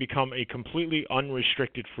year and become a completely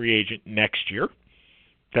unrestricted free agent next year.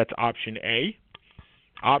 That's option A.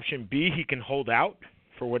 Option B, he can hold out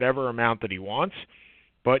for whatever amount that he wants,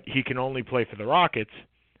 but he can only play for the Rockets.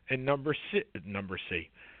 And number C.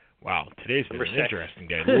 Wow, today's been an interesting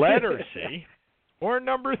day. Letter C, or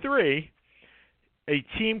number 3, a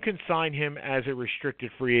team can sign him as a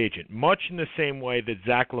restricted free agent, much in the same way that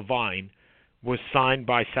Zach LaVine was signed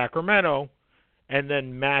by Sacramento and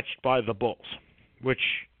then matched by the Bulls, which,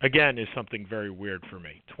 again, is something very weird for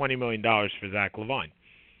me. $20 million for Zach LaVine.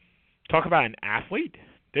 Talk about an athlete.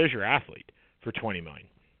 There's your athlete for $20 million.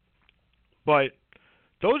 But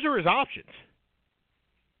those are his options.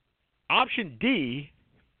 Option D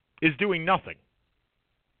is doing nothing.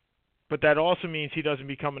 But that also means he doesn't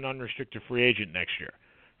become an unrestricted free agent next year.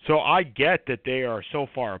 So I get that they are so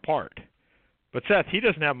far apart. But, Seth, he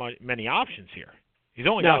doesn't have many options here. He's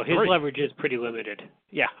only got 3. No, his leverage is pretty limited.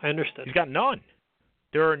 Yeah, I understand. He's got none.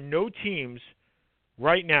 There are no teams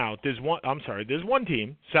right now. There's one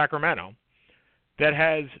team, Sacramento, that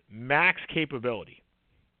has max capability.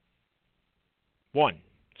 One.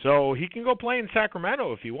 So he can go play in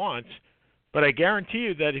Sacramento if he wants, But I guarantee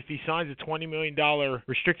you that if he signs a $20 million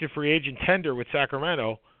restricted free agent tender with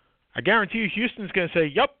Sacramento, I guarantee you Houston's going to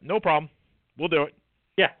say, yep, no problem. We'll do it.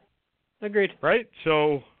 Yeah, agreed. Right?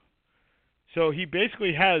 So he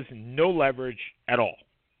basically has no leverage at all,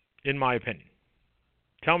 in my opinion.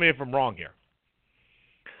 Tell me if I'm wrong here.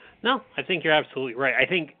 No, I think you're absolutely right. I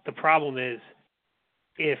think the problem is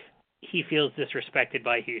if he feels disrespected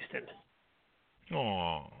by Houston.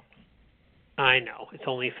 Oh. I know. It's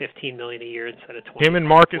only $15 million a year instead of 20. Him and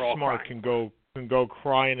Marcus Smart crying. can go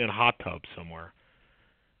crying in a hot tub somewhere.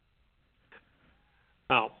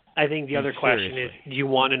 Oh, I think the other question Seriously. is, do you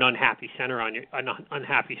want an unhappy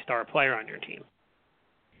unhappy star player on your team?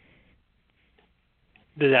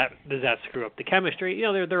 Does that screw up the chemistry?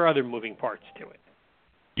 You know, there are other moving parts to it.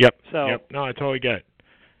 Yep. So, yep. No, I totally get it.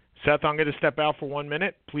 Seth, I'm going to step out for 1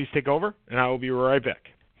 minute. Please take over, and I will be right back.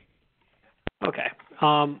 Okay.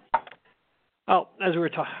 As we were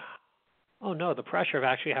talking, oh no, the pressure of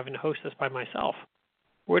actually having to host this by myself.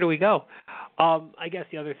 Where do we go? I guess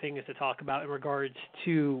the other thing is to talk about in regards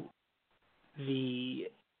to the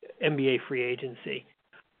NBA free agency.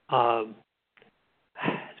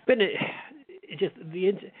 It's been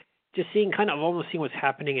just seeing almost seeing what's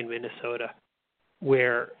happening in Minnesota,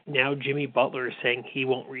 where now Jimmy Butler is saying he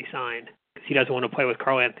won't re-sign because he doesn't want to play with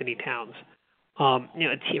Karl Anthony Towns.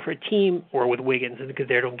 For a team or with Wiggins because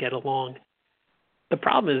they don't get along. The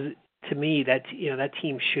problem is, to me, that that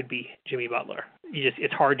team should be Jimmy Butler.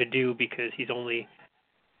 It's hard to do because he's only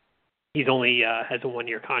has a 1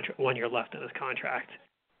 year contract, 1 year left on his contract.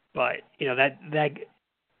 But that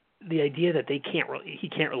the idea that he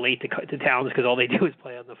can't relate to Towns because all they do is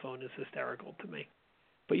play on the phone is hysterical to me.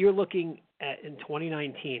 But you're looking at in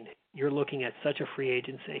 2019, you're looking at such a free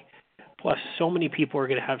agency. Plus, so many people are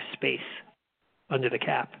going to have space under the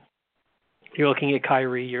cap. You're looking at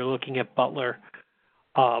Kyrie. You're looking at Butler.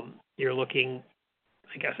 You're looking,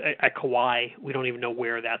 I guess, at Kawhi. We don't even know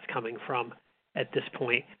where that's coming from at this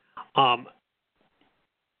point.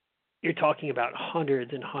 You're talking about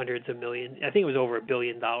hundreds and hundreds of millions. I think it was over $1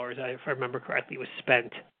 billion, if I remember correctly, was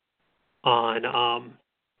spent on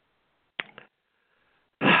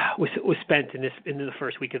was spent in the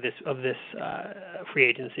first week of this free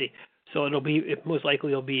agency. So most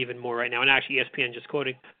likely it'll be even more right now. And actually, ESPN just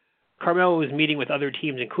quoting, Carmelo is meeting with other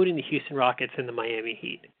teams, including the Houston Rockets and the Miami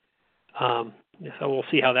Heat. So we'll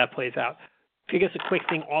see how that plays out. I guess a quick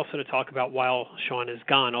thing also to talk about while Sean is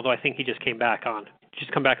gone, although I think he just came back on. Did you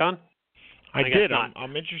just come back on? I did.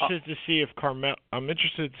 I'm interested to see if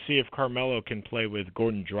Carmelo can play with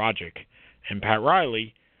Goran Dragic and Pat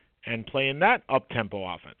Riley and play in that up-tempo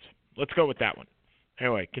offense. Let's go with that one.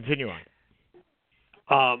 Anyway, continue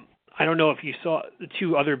on. I don't know if you saw the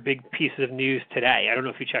two other big pieces of news today. I don't know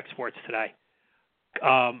if you checked sports today.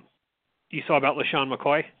 You saw about LaShawn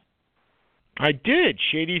McCoy? I did.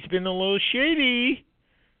 Shady's been a little shady.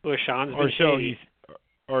 LaShawn's been shady.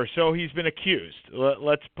 Or so he's been accused.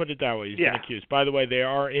 Let's put it that way. He's been accused. By the way, they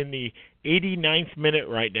are in the 89th minute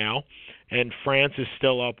right now, and France is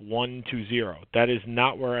still up 1-0. That is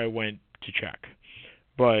not where I went to check.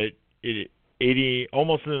 But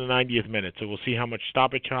almost in the 90th minute, so we'll see how much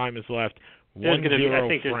stoppage time is left.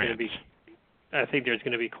 1-0 France. I think there's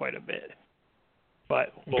going to be quite a bit.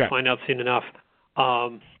 But we'll find out soon enough.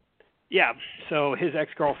 So his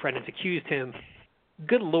ex-girlfriend has accused him,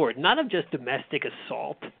 good Lord, not of just domestic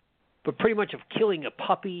assault, but pretty much of killing a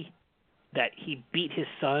puppy, that he beat his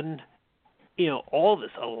son, all this,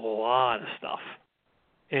 a lot of stuff.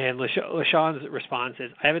 And LaShawn's response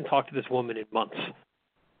is, I haven't talked to this woman in months.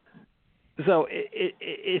 So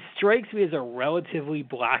it strikes me as a relatively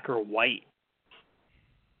black or white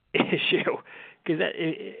issue. Because,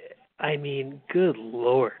 good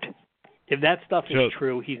Lord. If that stuff is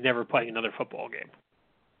true, he's never playing another football game.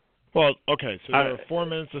 Well, okay, so there are 4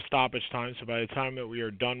 minutes of stoppage time, so by the time that we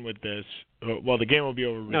are done with this, the game will be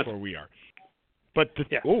over before we are. But 6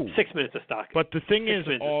 minutes of stoppage. But the thing is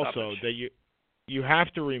also that you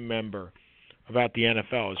have to remember about the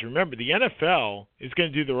NFL remember the NFL is going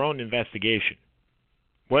to do their own investigation.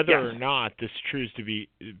 Whether or not this proves to be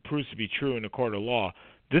true in a court of law,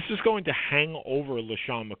 this is going to hang over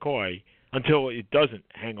LaShawn McCoy until it doesn't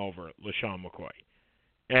hang over LaShawn McCoy.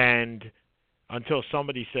 And until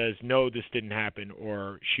somebody says, no, this didn't happen,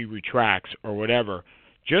 or she retracts, or whatever.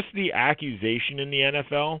 Just the accusation in the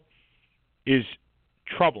NFL is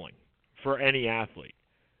troubling for any athlete,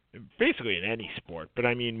 basically in any sport, but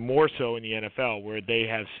more so in the NFL, where they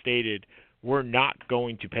have stated, we're not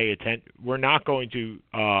going to pay attention, we're not going to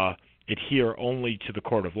adhere only to the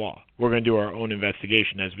court of law. We're going to do our own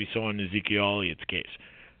investigation, as we saw in Ezekiel Elliott's case.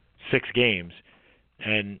 6 games,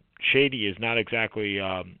 and Shady is not exactly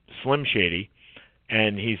Slim Shady,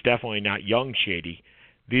 and he's definitely not young Shady.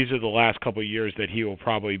 These are the last couple of years that he will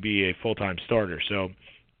probably be a full-time starter. So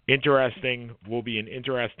interesting, will be an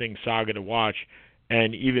interesting saga to watch,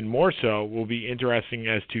 and even more so will be interesting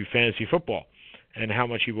as to fantasy football and how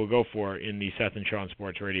much he will go for in the Seth and Sean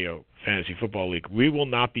Sports Radio Fantasy Football League. We will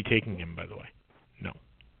not be taking him, by the way. No.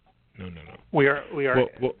 We are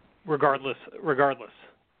regardless. Or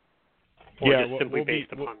Yeah, just simply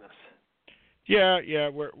based upon this. Yeah,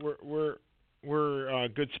 we're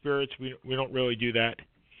good spirits. We don't really do that.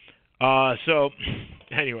 So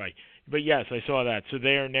anyway, but yes, I saw that. So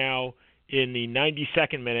they are now in the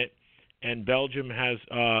 92nd minute, and Belgium has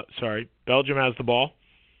the ball.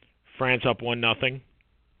 France up 1-0.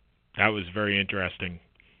 That was very interesting.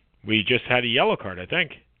 We just had a yellow card, I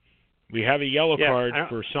think. We have a yellow card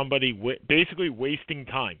for somebody basically wasting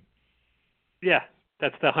time. Yeah,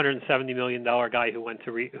 that's the $170 million guy who went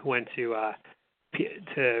to I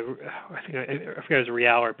forget it was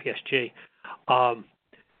Real or PSG.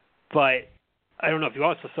 But I don't know if you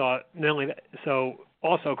also saw not only that. So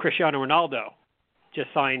also Cristiano Ronaldo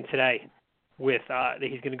just signed today with that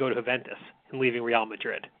he's going to go to Juventus and leaving Real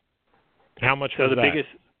Madrid. How much so was the that? biggest?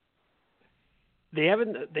 They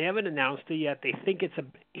haven't announced it yet. They think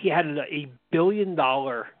he had a $1 billion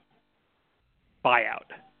buyout,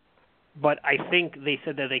 but I think they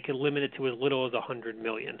said that they could limit it to as little as $100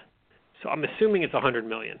 million. So I'm assuming it's $100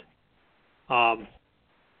 million.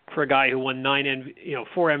 For a guy who won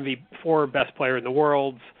four best player in the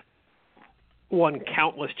world, won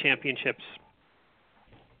countless championships,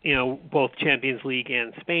 both Champions League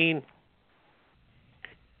and Spain.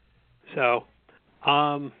 So,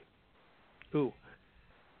 so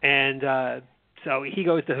he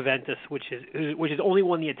goes to Juventus, which has only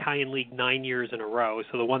won the Italian League 9 years in a row.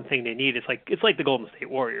 So the one thing they need is it's like the Golden State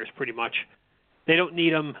Warriors, pretty much. They don't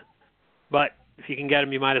need him, but if you can get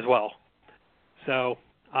him, you might as well. So.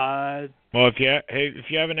 Well, if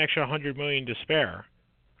you have an extra $100 million to spare,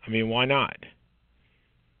 I mean, why not?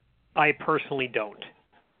 I personally don't.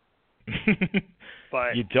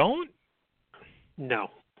 But you don't? No.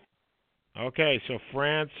 Okay, so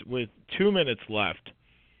France, with 2 minutes left,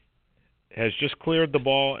 has just cleared the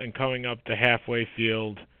ball and coming up the halfway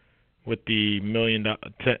field with the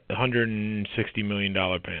 $160 million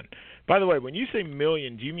ban. By the way, when you say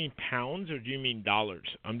million, do you mean pounds or do you mean dollars?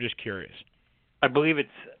 I'm just curious. I believe it's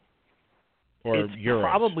euros.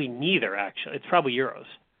 Probably neither. Actually, it's probably euros.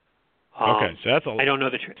 Okay, so that's I don't know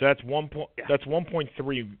the truth. So that's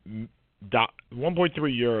 1.3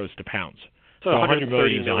 euros to pounds. So 100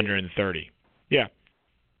 million is 130. Yeah.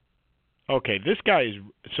 Okay, this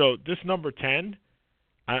number 10.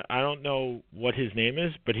 I don't know what his name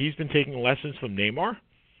is, but he's been taking lessons from Neymar.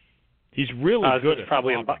 He's really good at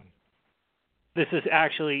probably flopping. This is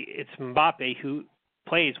actually it's Mbappe who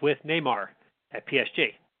plays with Neymar at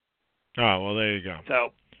PSG. Oh, well, there you go.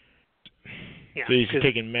 So, yeah, so he's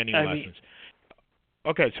taken many lessons.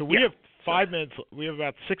 Okay, so we have 5 minutes. We have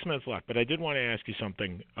about 6 minutes left, but I did want to ask you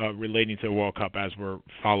something relating to the World Cup as we're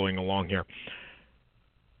following along here.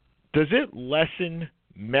 Does it lessen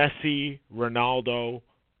Messi, Ronaldo,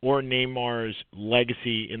 or Neymar's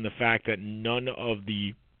legacy in the fact that none of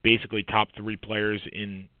the basically top 3 players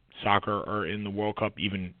in soccer are in the World Cup,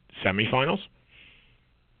 even semifinals?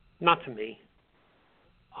 Not to me.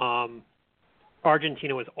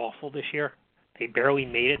 Argentina was awful this year. They barely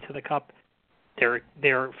made it to the Cup. Their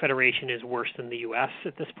federation is worse than the U.S.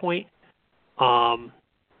 at this point.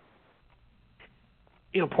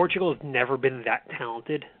 Portugal has never been that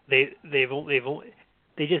talented. They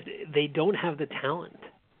don't have the talent,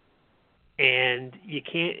 and you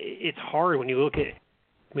can't. It's hard when you look at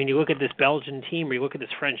this Belgian team or you look at this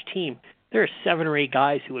French team. There are 7 or 8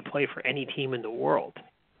 guys who would play for any team in the world.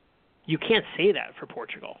 You can't say that for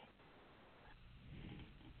Portugal.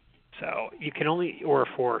 So you can only, or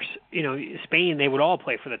for Spain, they would all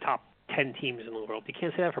play for the top 10 teams in the world. You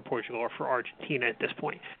can't say that for Portugal or for Argentina at this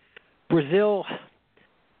point. Brazil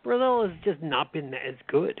has just not been as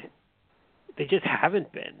good. They just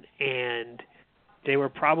haven't been, and they were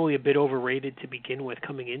probably a bit overrated to begin with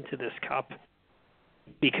coming into this Cup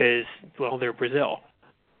because, well, they're Brazil.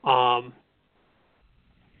 But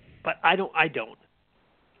I don't.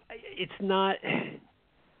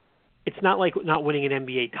 It's not like not winning an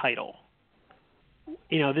NBA title.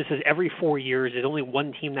 This is every 4 years. There's only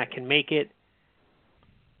one team that can make it.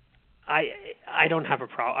 I don't have a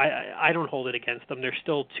problem. I don't hold it against them. They're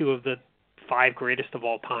still 2 of the 5 greatest of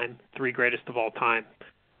all time, 3 greatest of all time,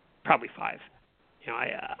 probably 5.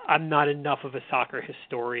 I'm not enough of a soccer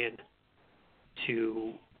historian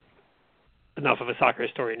to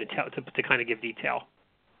kind of give detail.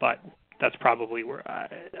 but that's probably where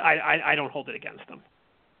I don't hold it against them.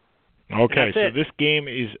 Okay, so this game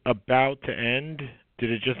is about to end.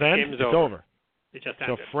 Did it just end? It's over. It just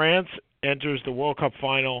ended. So France enters the World Cup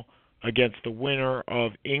final against the winner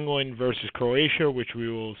of England versus Croatia, which we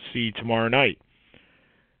will see tomorrow night.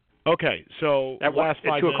 Okay, so at last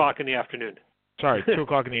 5 2 minutes. o'clock in the afternoon. Sorry, 2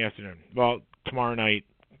 o'clock in the afternoon. Well, tomorrow night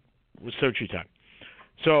was Sochi time.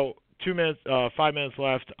 So 5 minutes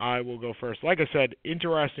left. I will go first. Like I said,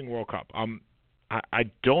 interesting World Cup. I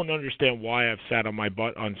don't understand why I've sat on my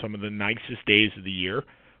butt on some of the nicest days of the year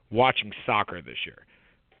watching soccer this year,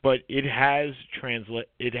 but it has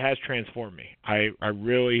transformed me. I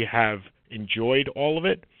really have enjoyed all of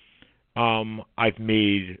it. I've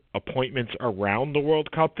made appointments around the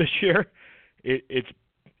World Cup this year.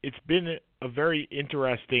 It's been a very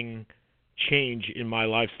interesting change in my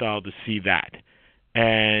lifestyle to see that.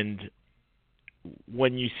 And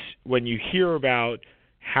when you hear about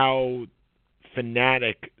how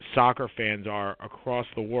fanatic soccer fans are across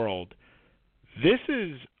the world, this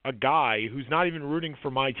is a guy who's not even rooting for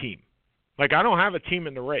my team. Like, I don't have a team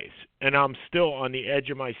in the race, and I'm still on the edge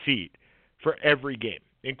of my seat for every game,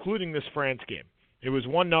 including this France game. It was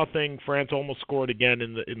 1-0. France almost scored again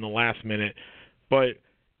in the last minute, but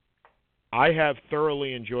I have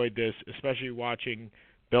thoroughly enjoyed this, especially watching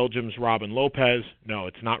Belgium's Robin Lopez. No,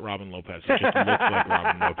 it's not Robin Lopez. It just looks like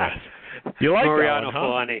Robin Lopez. You like Mariano that one, huh?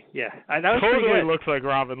 Fulani. Yeah, that was totally pretty good. looks like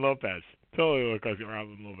Robin Lopez. Totally looks like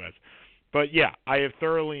Robin Lopez. But yeah, I have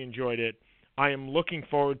thoroughly enjoyed it. I am looking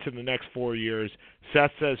forward to the next 4 years.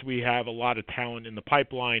 Seth says we have a lot of talent in the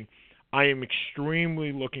pipeline. I am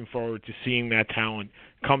extremely looking forward to seeing that talent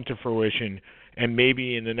come to fruition, and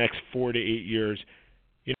maybe in the next 4 to 8 years.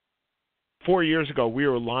 4 years ago, we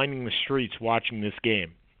were lining the streets watching this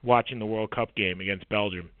game, watching the World Cup game against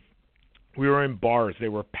Belgium. We were in bars. They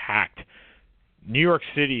were packed. New York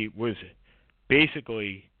City was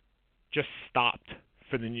basically just stopped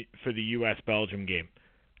for the U.S.-Belgium game.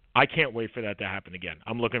 I can't wait for that to happen again.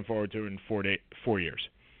 I'm looking forward to it in 4 years.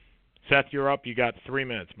 Seth, you're up. You got 3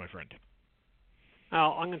 minutes, my friend.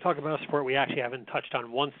 I'm going to talk about a sport we actually haven't touched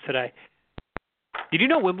on once today. Did you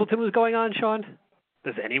know Wimbledon was going on, Sean?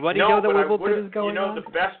 Does anybody know that Wimbledon is going on? The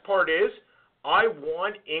best part is I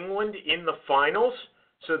want England in the finals,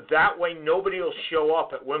 so that way nobody will show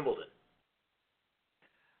up at Wimbledon.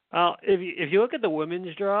 Well, if you look at the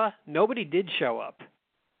women's draw, nobody did show up.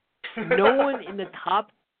 No one in the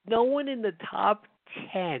top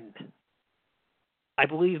 10, I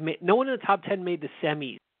believe. No one in the top 10 made the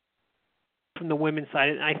semis from the women's side,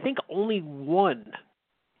 and I think only one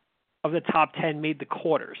of the top 10 made the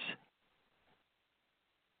quarters.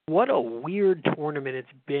 What a weird tournament it's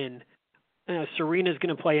been. Serena's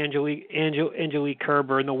going to play Angelique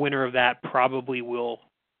Kerber, and the winner of that probably will.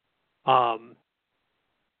 Well,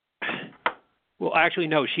 actually,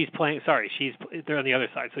 no. She's playing. Sorry, they're on the other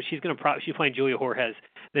side. So she's playing Julia Jorges.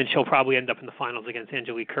 Then she'll probably end up in the finals against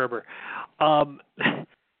Angelique Kerber.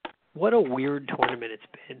 What a weird tournament it's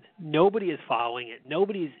been. Nobody is following it.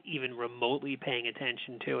 Nobody's even remotely paying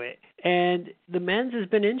attention to it. And the men's has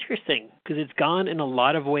been interesting because it's gone in a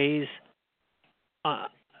lot of ways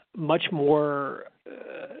much more,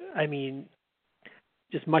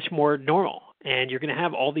 just much more normal. And you're going to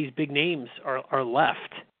have all these big names are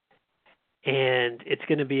left. And it's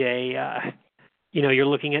going to be you're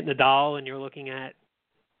looking at Nadal and you're looking at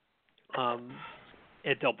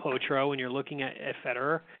Del Potro and you're looking at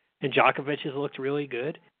Federer. And Djokovic has looked really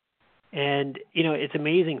good. And, it's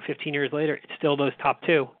amazing 15 years later, it's still those top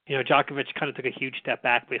two. Djokovic kind of took a huge step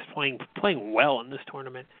back, but he's playing well in this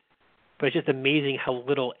tournament. But it's just amazing how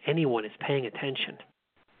little anyone is paying attention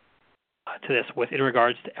to this in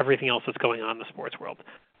regards to everything else that's going on in the sports world.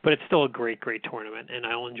 But it's still a great, great tournament, and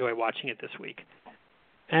I'll enjoy watching it this week.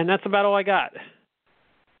 And that's about all I got.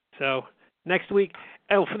 So next week,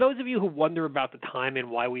 for those of you who wonder about the time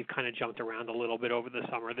and why we've kind of jumped around a little bit over the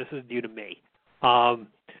summer, this is due to me.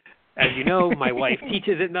 As you know, my wife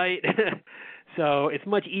teaches at night, so it's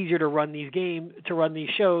much easier to run these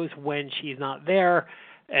shows when she's not there,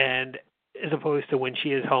 and as opposed to when she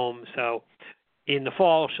is home. So in the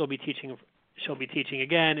fall, she'll be teaching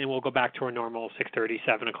again, and we'll go back to our normal 6:30,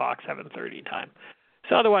 7 o'clock, 7:30 time.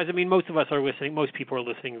 So otherwise, most of us are listening. Most people are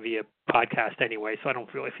listening via podcast anyway, so I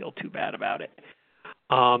don't really feel too bad about it.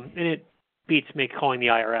 And it beats me calling the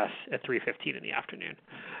IRS at 3:15 in the afternoon.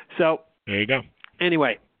 So there you go.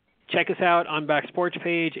 Anyway, check us out on Back Sports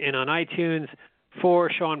page and on iTunes. For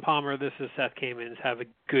Sean Palmer, this is Seth Kamens. Have a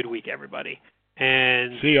good week, everybody.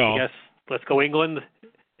 And see y'all. I guess let's go England.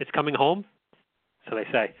 It's coming home, so they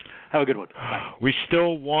say. Have a good one. Bye. We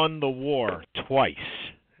still won the war twice.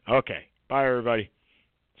 Okay. Bye, everybody.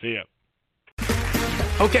 See ya.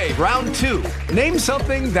 Okay, round 2. Name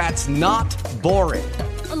something that's not boring.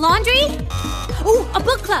 A laundry? Ooh, a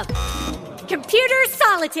book club. Computer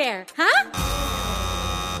solitaire, huh?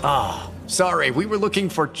 Ah, sorry, we were looking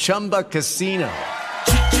for Chumba Casino.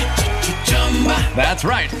 That's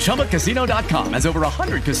right, ChumbaCasino.com has over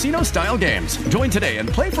 100 casino-style games. Join today and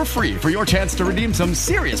play for free for your chance to redeem some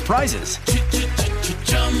serious prizes.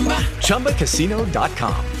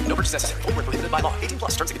 ChumbaCasino.com. No purchase necessary. Void where prohibited by law. 18+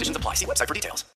 terms and conditions apply. See website for details.